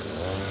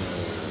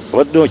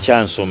 Obadde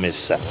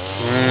okyansomesa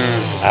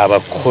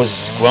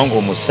abakozi kubanga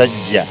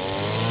omusajja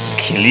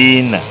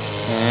kiliina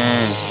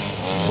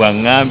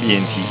bw'aŋŋambye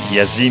nti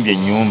yazimbye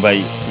ennyumba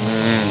ye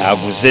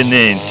aguze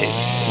n'ente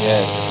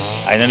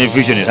alina ne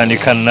vision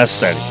etandika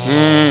nassale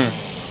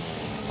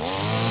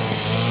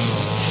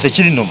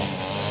sekiri noma.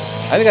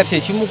 Ate kati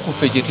ekimu ku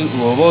ffe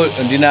oba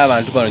ndi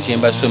n'abantu bano kye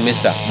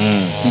mbasomesa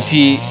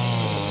nti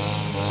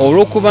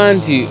olw'okuba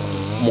nti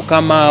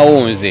Mukama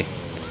awonze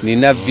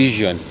nina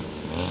vision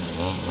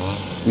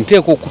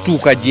nteeka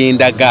okutuuka gye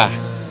ndaga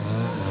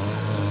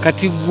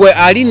kati gwe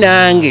ali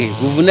nange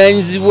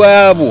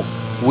buvunaanyizibwa bwo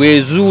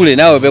weezuule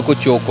naawe obeeko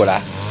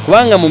kyokola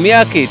kubanga mu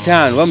myaka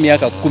 5 oba mu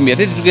myaka 10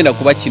 ate tetugenda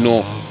kuba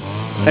kino.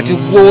 Kati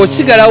gwe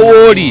osigala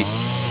wooli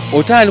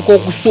otandika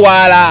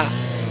okuswala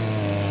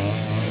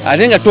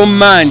ate nga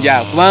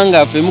tommanja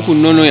kubanga ffemu ku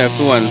nnono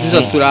yaffe wano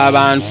tusasula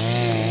abantu.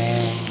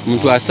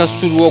 Omuntu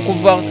asasulwa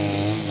okuva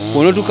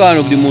onotuuka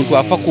wano buli muntu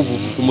afa ku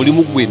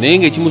mulimu gwe naye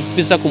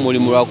ng'ekimufisa ku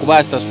mulimu lwakuba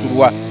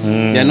asasulwa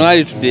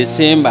January to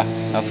December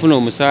afuna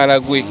omusaala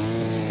gwe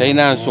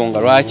talina nsonga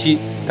lwaki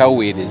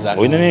taweereza.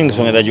 Olina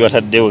n'ensonga gye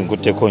wataddewo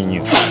nkutteko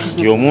nnyo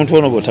nti omuntu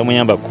ono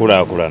bw'otamuyamba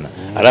kukulaakulana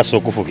alasa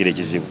okufuukira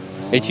ekizibu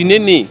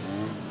ekinene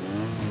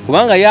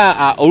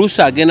kubanga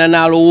oluusi agenda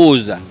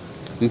n'alowooza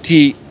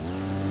nti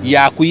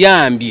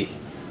yakuyambye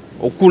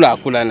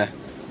okulaakulana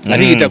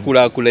ate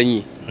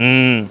yetakulaakulanye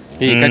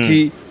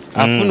kati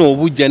afuna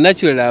obujja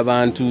natural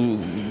abantu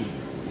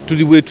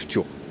tuli bwe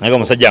tutyo. naye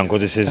omusajja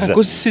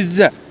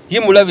ankozesezza ye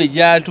mulabe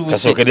gyatuuse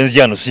kasookedde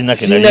nzijano sina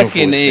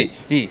kenayinfuuse.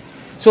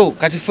 So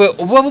kati ffe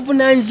obuba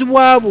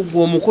buvunaanyizibwa bwo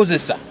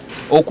gw'omukozesa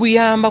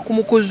okuyamba ku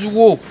mukozi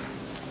wo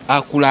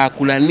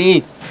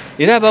akulaakulane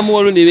era abamu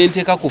waliwo ne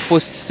benteeka ku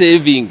force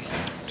saving.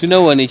 Tulina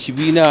wano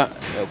ekibiina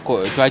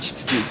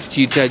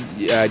tukiyita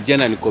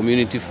Janan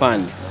Community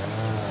Fund.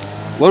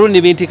 Waliwo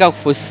ne benteeka ku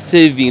force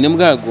saving ne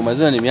mugamba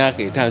gwomaze wano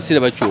emyaka 5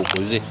 siraba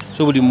kyokoze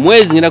so buli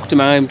mwezi ngenda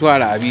kutemanga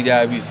emitwalo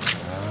 2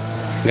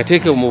 2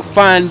 ngateeke mu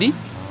fund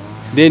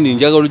then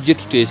njagala ojje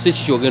tuteese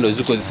kikyogenda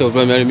ozikozesa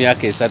oluvannyuma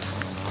lw'emyaka 3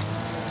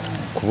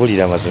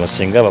 kubulira amazima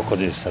singa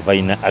abakozesa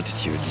balina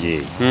attitude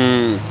yeeyo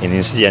eno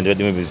ensi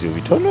yandibaddemu ebizibu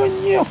bitono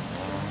nnyo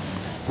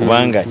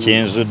kubanga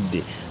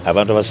kyenzudde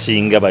abantu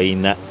abasinga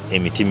balina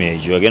emitima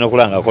egyo agenda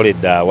okulanga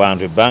akoledde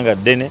awantu ebbanga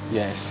ddene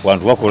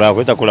wantu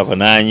wakolako etakolako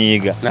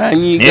n'anyiiga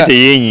naye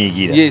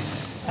teyeenyiigira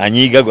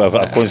anyiiga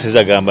akonseza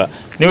agamba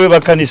niwe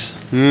bakanisa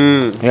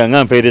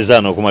nga mpeereza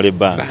ano okumala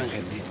ebbanga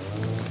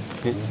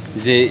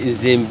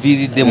nze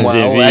nviiriddemu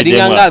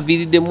alinga nga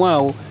aviiriddemu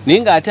awo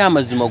naye ng'ate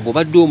amazima go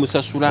obadde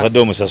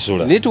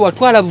omusasula naye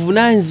tewatwala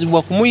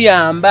buvunaanyizibwa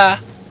kumuyamba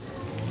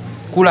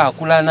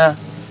kulaakulana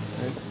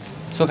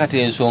so kati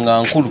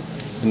ensonga nkulu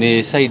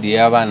ne sayidi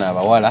y'abaana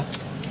abawala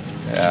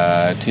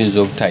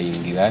tuyinza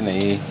obutayingira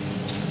naye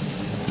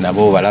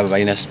nabo balaba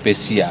balina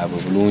space yaabwe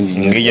bulungi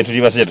engeri gye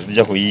tuli basajja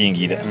tetujja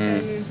kuyingira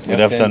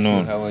good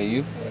afternoon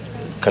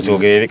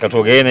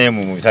katwogere naye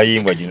mu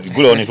mitayimbwa gino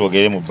gulawo ne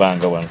twogere mu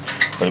bbanga wano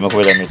balima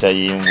kubeera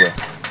mitayimbwa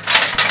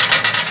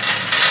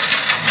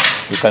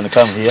you can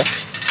come here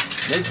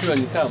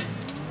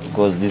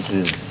because this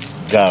is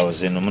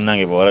girls eno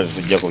munange bawala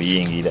tetujja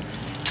kuyingira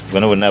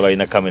bano bonna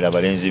balina kamera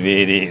abalenzi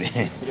beereere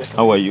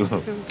how are you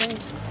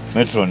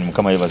Metron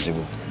mukama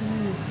yebazibwa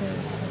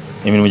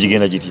emirimu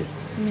gigenda gitya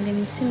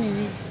emirimu si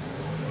mibi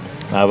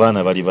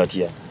abaana bali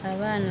batya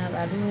abaana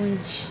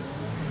balungi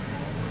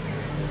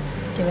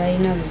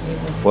tebalina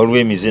buzibu waliwo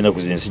emize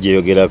ennaku zensi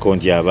gyeyogerako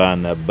nti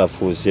abaana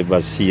bafuuse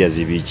basiya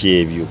zibiki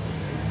ebyo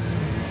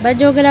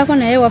bajogerako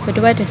naye waffe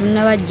tuba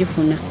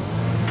tetunnabagifuna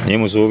naye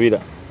musuubira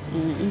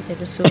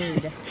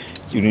tetusuubira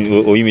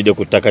oyimidde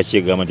ku ttaka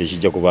kyegamba nti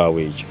ekijja kubaawo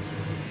ekyo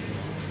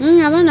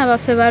abaana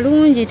baffe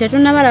balungi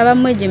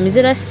tetunnabalabamu egyo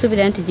emizira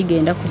sisuubira nti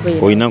gigenda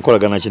kubeera olina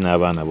nkolagana ki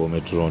n'abaana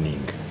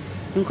b'ometroning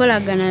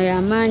nkolagana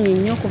y'amaanyi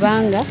nnyo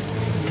kubanga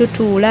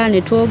tutuula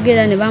ne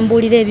twogera ne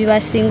bambuulira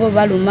ebibasinga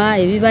obaluma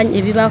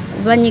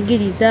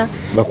ebibanyigiriza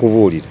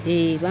bakubuulira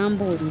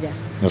bambuulira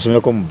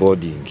nasomerako mu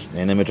boarding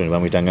naye na metro ne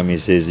bamuyitanga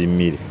misezi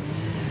mmire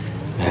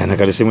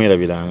nakale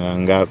simwerabiranga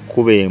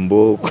ng'akuba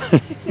embooko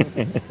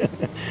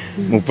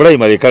mu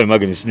primary kale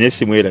magnus naye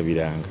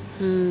simwerabiranga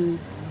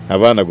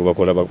abaana go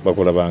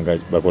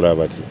bakola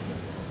bati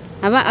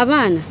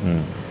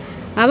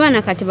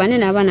abaana kati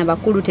banene abaana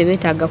bakulu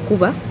tebeetaaga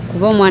kuba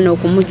omwana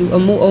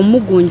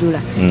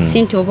omugunjula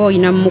sinti oba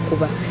oyina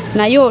mukuba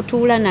naye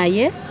otuula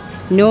naye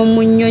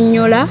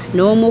n'omunnyonnyola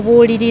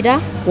n'omubuulirira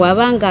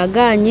wabanga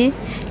agaanye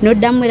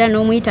n'oddamu era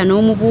n'omuyita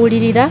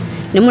n'omubuulirira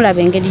ne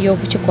mulaba engeri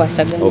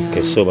y'okukikwasaganya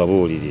okay so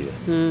babuulirira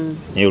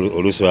naye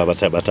oluusi baba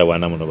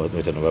batawaana muno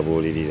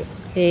babuulirira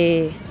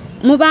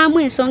mubaamu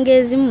ensonga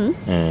ezimu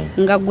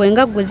nga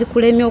gwe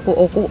zikulemye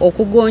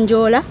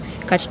okugonjoola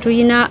kati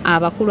tulina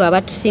abakulu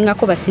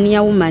abatusingako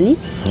basiniya woman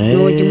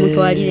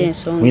n'ogimutwalira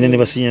ensonga mwina ne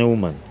basiniya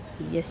woman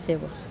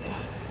yesebo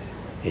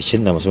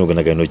ekyenna amasomo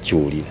gonna galina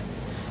okkiwulira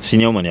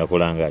siniya woman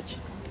akolanga ki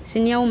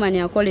siniya woman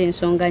akola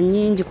ensonga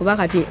nnyingi kuba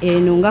kati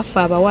eno ngaffe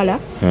abawala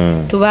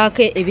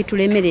tubaako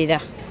ebitulemerera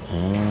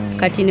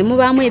kati ne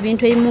mubaamu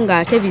ebintu ebimu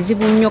ng'ate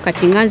bizibu nnyo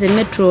kati nga nze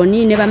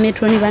metroni ne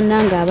bametroni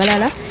bannanga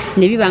abalala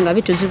ne biba nga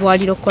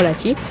bituzibwalira okukola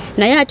ki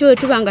naye ate we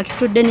tuba nga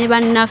tutudde ne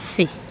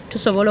bannaffe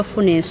tusobola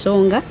okufuna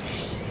ensonga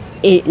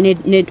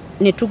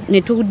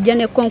ne tujja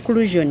ne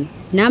conclusion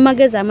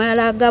n'amagezi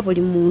amalala aga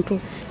buli muntu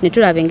ne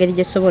tulaba engeri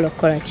gye tusobola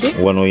okukola ki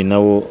wano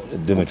olinawo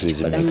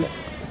dormitories mmeka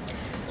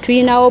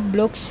tulinawo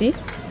blocks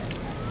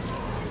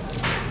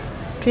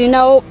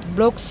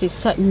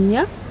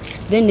 4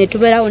 then ne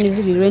tubeerawo ne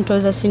zibiri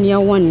lwentooza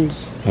senior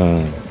ones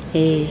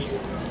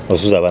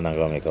osuza abaana nga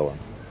bameka wano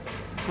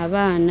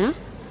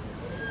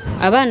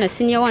abaana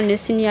senior 1 ne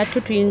senior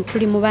 2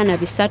 tuli mu baana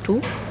 3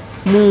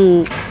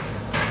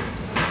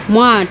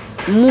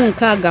 mu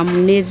nkaaga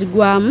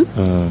Mwesigwamu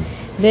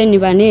then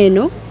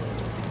baneeno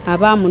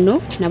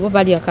abaamuno nabo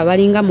bali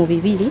akabalinga mu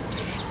 2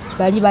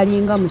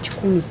 balinga mu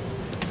 100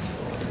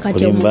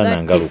 kati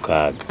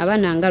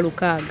abaana nga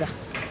 6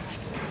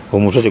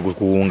 omuntu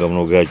tekukuwunga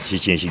munoga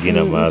kiki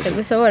ekigenda maaso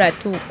tegusobola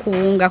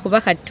kuwunga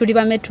kuba kati tuli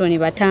bametroni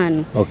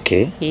 5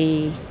 okay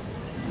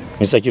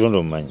Mr. Kironde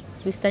mumanyi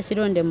Mr.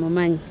 Kironde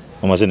mumanyi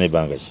omaze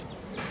n'ebbanga ki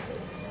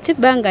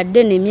tibbanga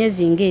ddene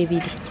emyezi nga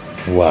 2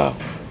 wow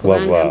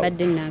wava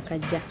mbadde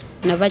nakajja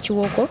nava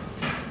Kiwoko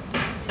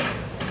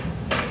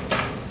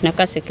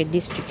Nakaseke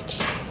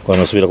district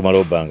wano osubira kumala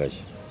obbanga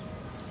ki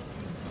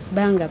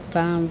banga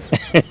panvu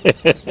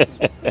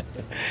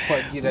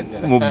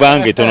mu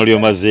bbanga ettono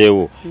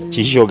lyomazeewo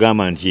kiki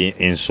kyogamba nti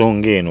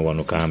ensonga eno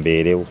wano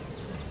kambeerewo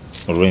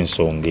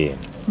olw'ensonga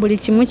eno buli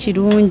kimu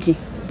kirungi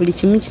buli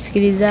kimu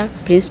kisikiriza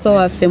principal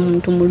waffe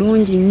muntu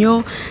mulungi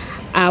nnyo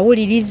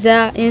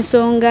awuliriza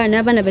ensonga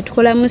n'abaana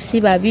betukolamu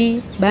si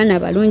babi baana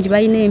balungi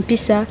balina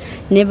empisa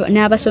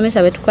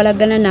n'abasomesa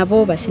betukolagana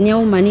nabo basinya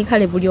woman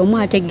kale buli omu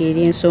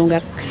ategeera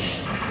ensonga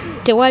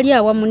tewali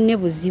awamu ne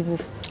buzibu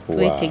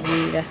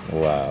twetegeera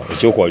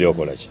ekyokwali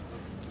okola ki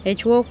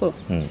ekiwoko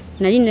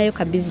nali nayo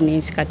ka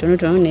business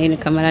katonotono naye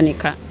nekamala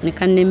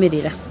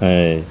nekanemerera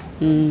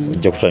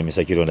ojja kutwala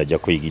Mr. Kironde ajja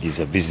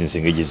kuyigiriza business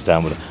engeri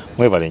zitambula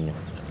mwebale nnyo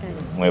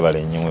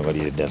mwebale nnyo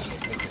mwebalire ddala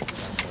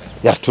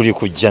ya tuli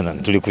ku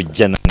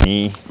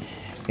Janan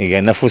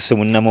nafuuse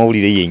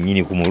munnamawulire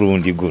yennyini ku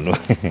mulundi guno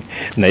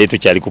naye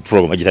tukyali ku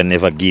program agita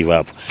never give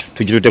up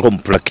tugiruteko mu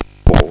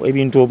practical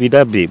ebintu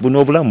obirabe buno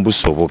obulamu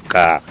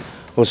busoboka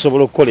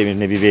osobola okukola ebintu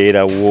ne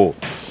bibeerawo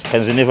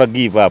kanze never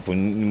give up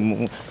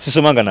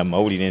sisomanga na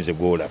mawulire nze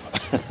gwolaba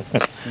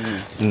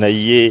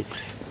naye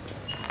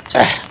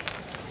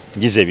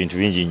ngize ebintu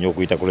bingi nnyo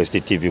okuyita ku Rest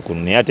TV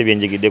kuno naye ate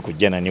byenjigidde ku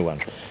Janan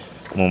wano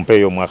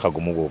mumpeeyo omwaka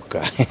gumu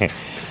gwokka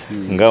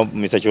nga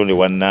Mr. Kironde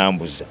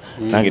wanambuza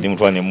nange ndi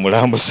mutwana ne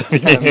mulambuza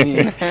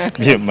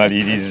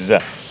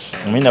byemaliriza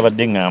mina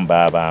nabadde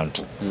ngamba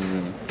abantu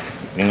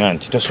nga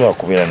nti tosobola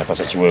kubeera na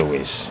pasa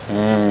kiweweesi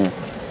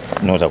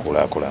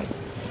n'otakulaakulana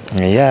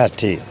naye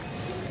ate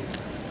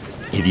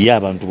eriyo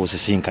abantu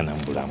bosisinkana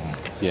mu bulamu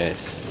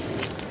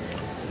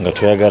nga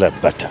toyagala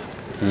bata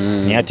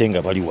naye ate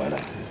nga bali wala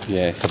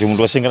kati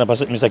omuntu wasingana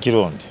Mr.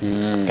 Kironde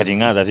kati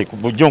nganza ati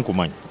bujjo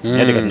nkumanyi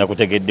ate kati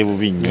nakutegedde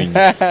bubi nnyo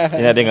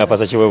nnyo ate nga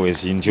pasa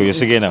kiweweesi nti oyo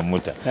sigenda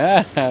muta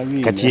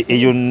kati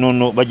eyo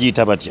nnono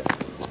bagiyita batya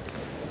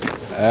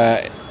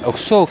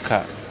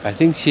okusooka I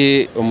think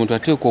kye omuntu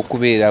ateekwa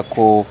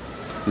okubeerako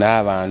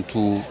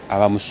n'abantu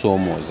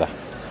abamusoomooza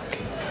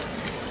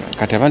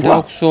kati abantu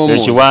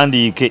abakusoomooza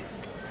ekiwandiike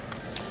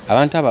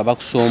abantu abo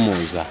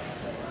abakusoomooza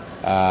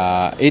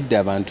edda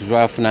abantu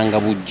twafunanga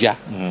bujja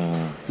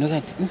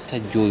nogati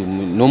musajja oyo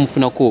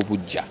n'omufunako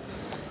obujja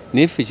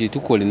naye ffe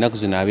kyetukola ennaku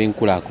zino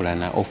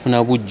ab'enkulaakulana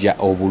ofuna bujja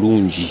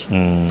obulungi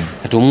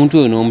kati omuntu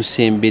oyo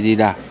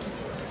n'omusemberera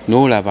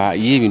n'olaba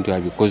ye ebintu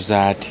abikoze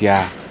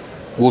atya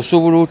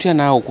gwosobola otya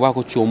naawe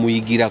okubaako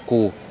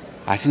ky'omuyigirako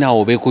ate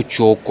naawe obeeko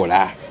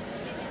ky'okola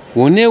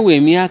woneewo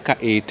emyaka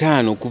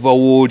 5 okuva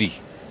wooli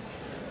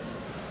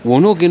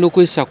wona ogenda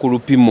okwesa ku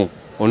lupimo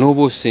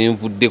onooba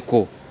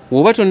osenvuddeko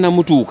woba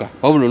tonnamutuuka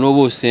wabula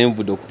onooba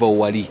osenvudde okuva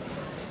wali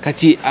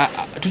kati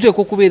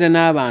tuteekwa okubeera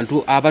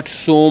n'abantu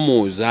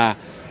abatusoomooza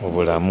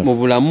mu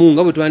bulamu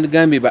nga bwe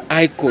twandigambye ba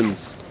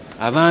icons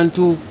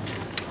abantu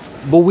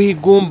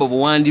bweweegomba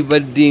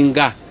bwewandibadde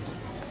nga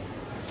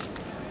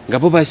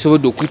bo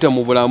basobodde okuyita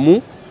mu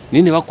bulamu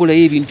naye ne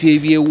bakolayo ebintu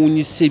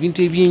ebyewuunyisa ebintu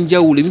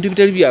ebyenjawulo ebintu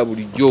ebitali bya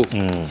bulijjo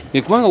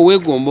kubanga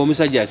weegomba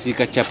omusajja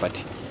asiika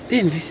capati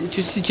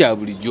ekyo si kya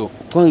bulijjo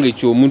kubanga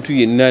ekyo omuntu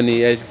yenna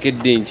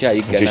neyakedde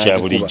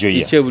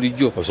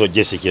enkyayigaekyabulijjo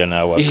osojesikira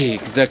nawa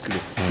exactly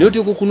naye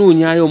oteeka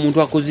okunoonyayo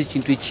omuntu akoze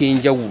ekintu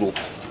ekyenjawulo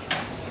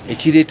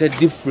ekireeta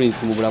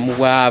difference mu bulamu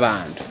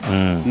bw'abantu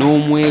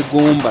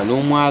n'omwegomba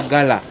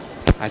n'omwagala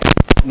ate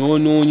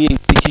n'onoonya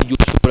engeri kijja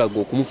okusobolaga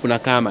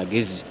okumufunako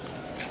amagezi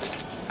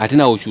ate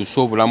nawe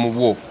okyusa obulamu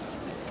bwo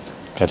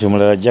kati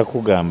omulala ajja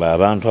kugamba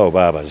abantu abo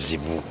baba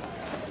bazibu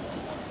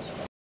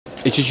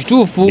ekyo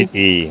kituufu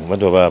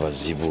abantu abo baba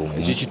bazibu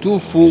ekyo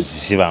kituufu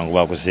si bangu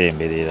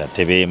bakusemberera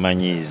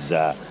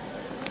tebeemanyiiza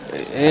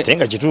ate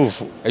nga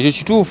kituufu ekyo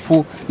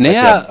kituufu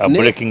naye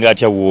breaking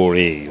atya war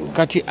eyo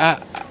kati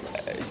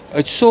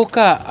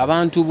ekisooka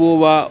abantu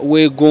b'oba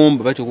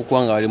weegomba bateekwa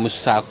okuba nga bali mu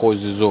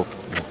saakoozi zo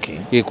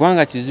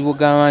kubanga kizibu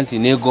gamba nti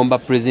neegomba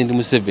President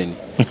Museveni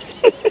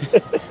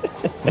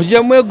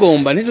ojja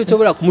mwegomba naye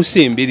tosobola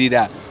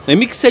kumusemberera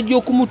emikisa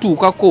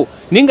gy'okumutuukako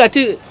naye nga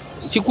ate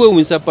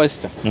kikwewunsa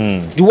pasita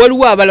nti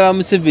waliwo abalaba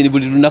Museveni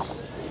buli lunaku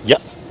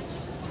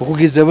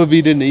okugeza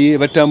babiire naye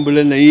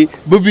batambula naye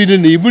babiire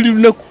naye buli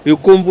lunaku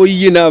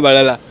ekonvoyi ye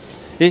n'abalala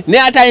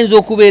naye ate ayinza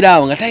okubeera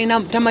awo nga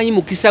tamanyi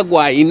mukisa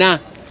gw'ayina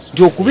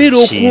nti okubeera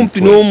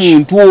okumpi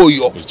n'omuntu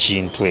oyo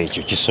ekintu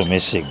ekyo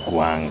kisomesa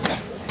eggwanga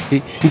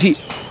nti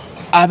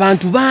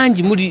abantu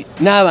bangi muli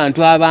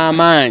n'abantu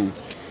ab'amaanyi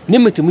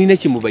nemwe temulina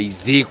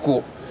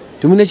kyemubayizeeko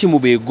temulina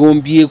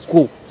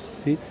kyemubeegombyeko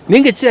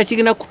naye ngaekiseera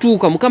kigenda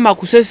kutuuka mukama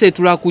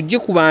akusesetula akugje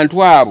ku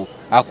bantu abo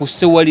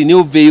akusse wali naye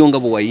oveeyo nga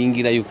bwe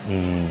wayingirayo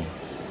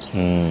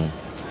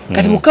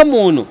kati mukama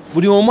ono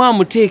buli omu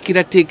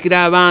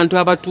amuteekerateekera abantu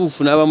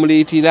abatuufu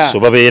n'abamuleetera so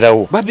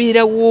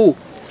babeerawo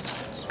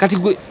kati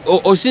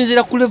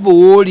osinziira ku level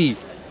wooli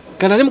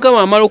kati ate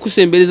mukama amala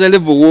okusembereza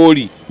level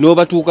wooli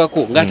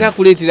n'obatuukako ng'ate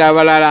akuleetera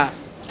abalala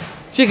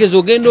kitegeeza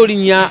ogenda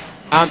olinya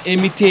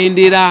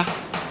emitendera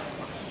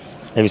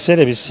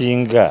ebiseera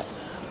ebisinga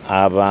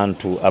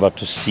abantu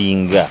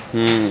abatusinga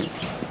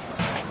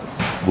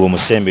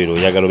bw'omusembero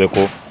oyagala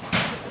obeko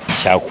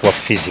kyakuwa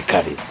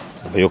physically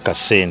obayo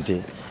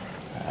kasente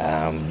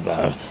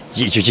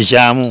ekyo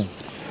kikyamu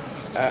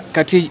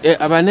kati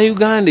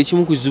abannayuganda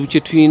ekimu ku kizibu kye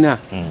tulina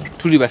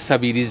tuli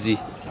basabirizi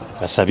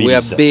we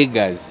are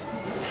beggars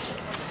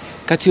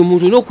kati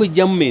omuntu olina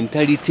okwejjamu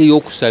mentality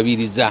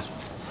y'okusabiriza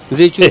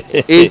nze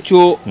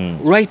ekyo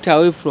right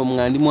away from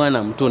nga ndi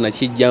mwana muto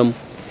nakijjamu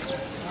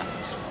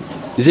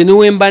nze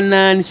niwemba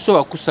naani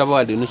soba kusaba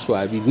wadde nusu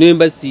abiri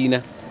niwemba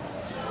siina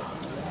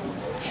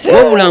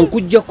wabula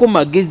nkujjako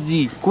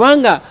magezi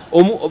kubanga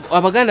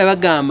abaganda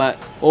bagamba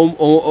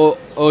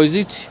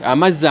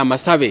amazzi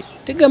amasabe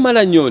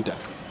tegamala nnyonta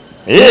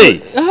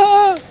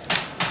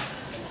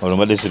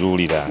olombadde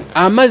siruwulira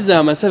amazzi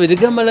amasabe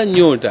tegamala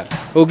nnyonta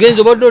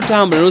ogenza obadde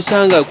otambula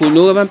nosanga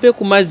bampe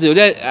ku mazzi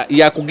oli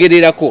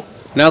yakugererako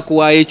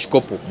nakuwaayo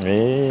ekikopo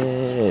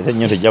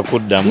nnyo tejja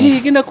kuddamu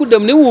genda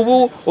kuddamu naye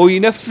woba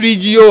oyina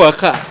fridge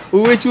y'owaka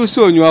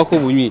owekyusa onywako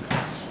bunywi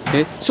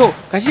so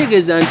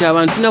kakitegeeza nti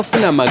abantu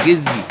tunafuna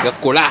amagezi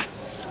gakola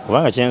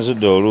kubanga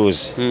kyenzudde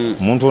oluusi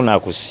omuntu ono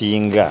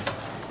akusinga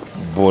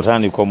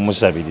bw'otandika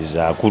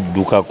omusabiriza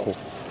akuddukako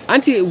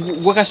anti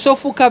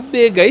bwekasoofuka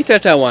bbeega ye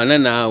tatawaana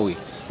naawe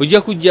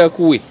ojja kujja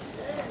kuwe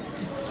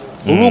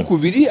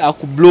olwokubiri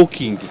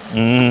akublocking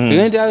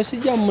nti ayo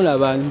sijja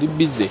mulaba ndi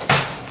bize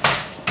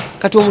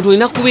kati omuntu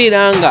olina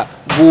kubeera nga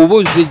bw'oba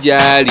ozze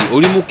gy'ali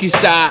oli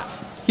mukisa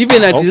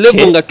even at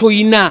level nga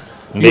toyina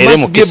mbeere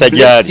mukisa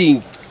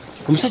gy'ali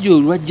omusajja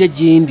oyo lwajja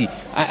gyendi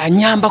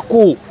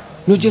anyambako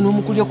nojja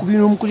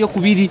n'omukulya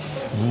kubiri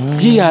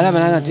ye alaba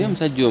naga nti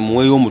omusajja oyo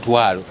muweeyo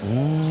omutwalo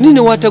nine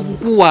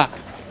watagukuwa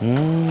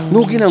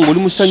n'ogenda ng'oli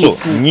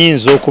musanyufu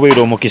nnyinza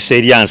okubeera omukisa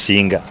eri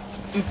ansinga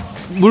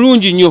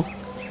bulungi nnyo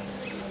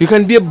you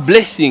can be a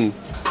blessing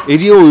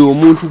eri oyo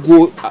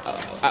omuntu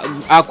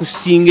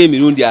akusinga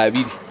emirundi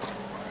 2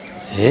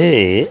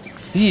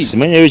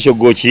 simanyayo ekyo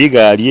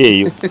g'okiyiga ali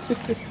eyo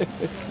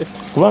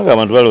kubanga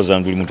abantu balowooza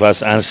nti buli muntu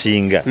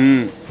ansinga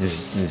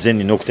nze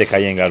nina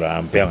okuteekayo engalo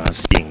ampe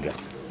ansinga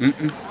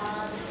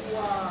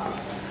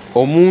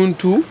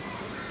omuntu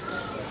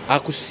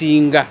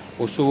akusinga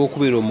osobola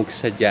okubeera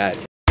omukisa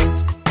gy'ali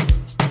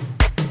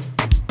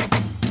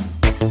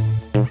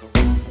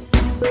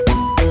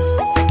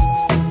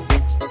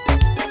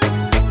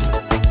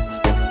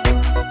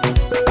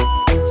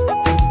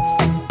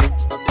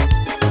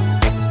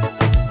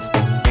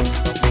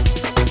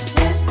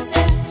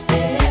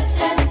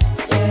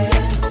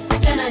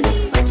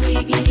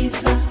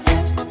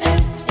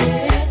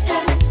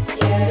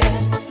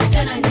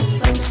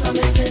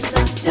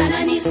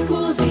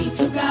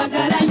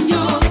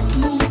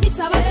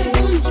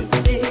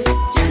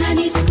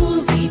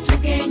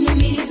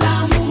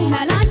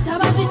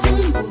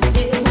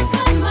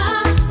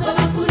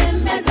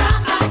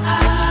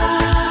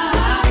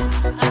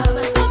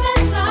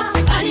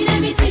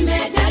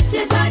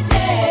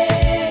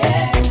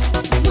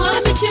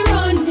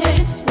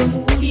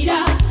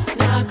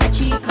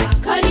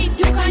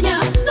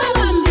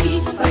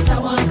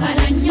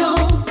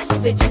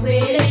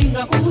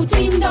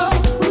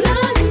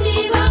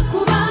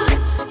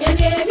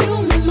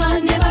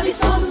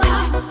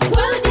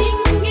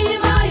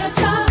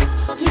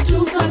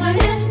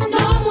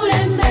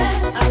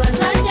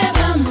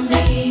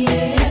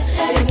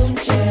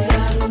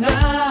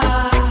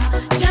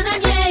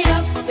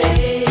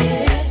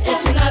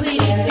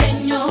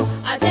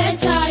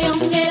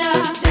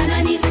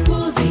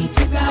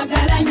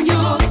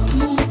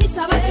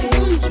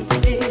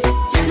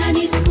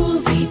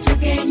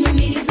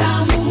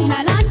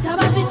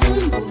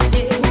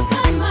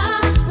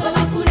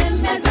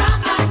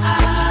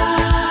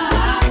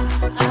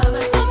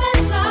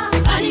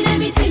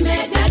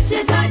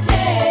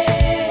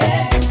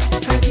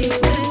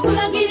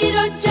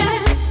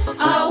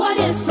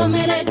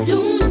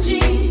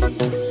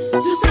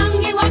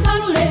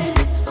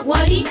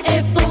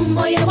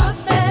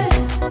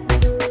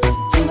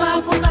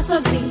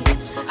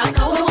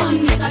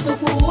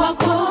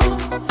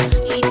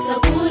It's a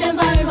good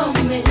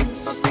environment.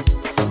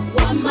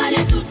 One man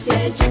to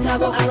take it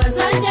about our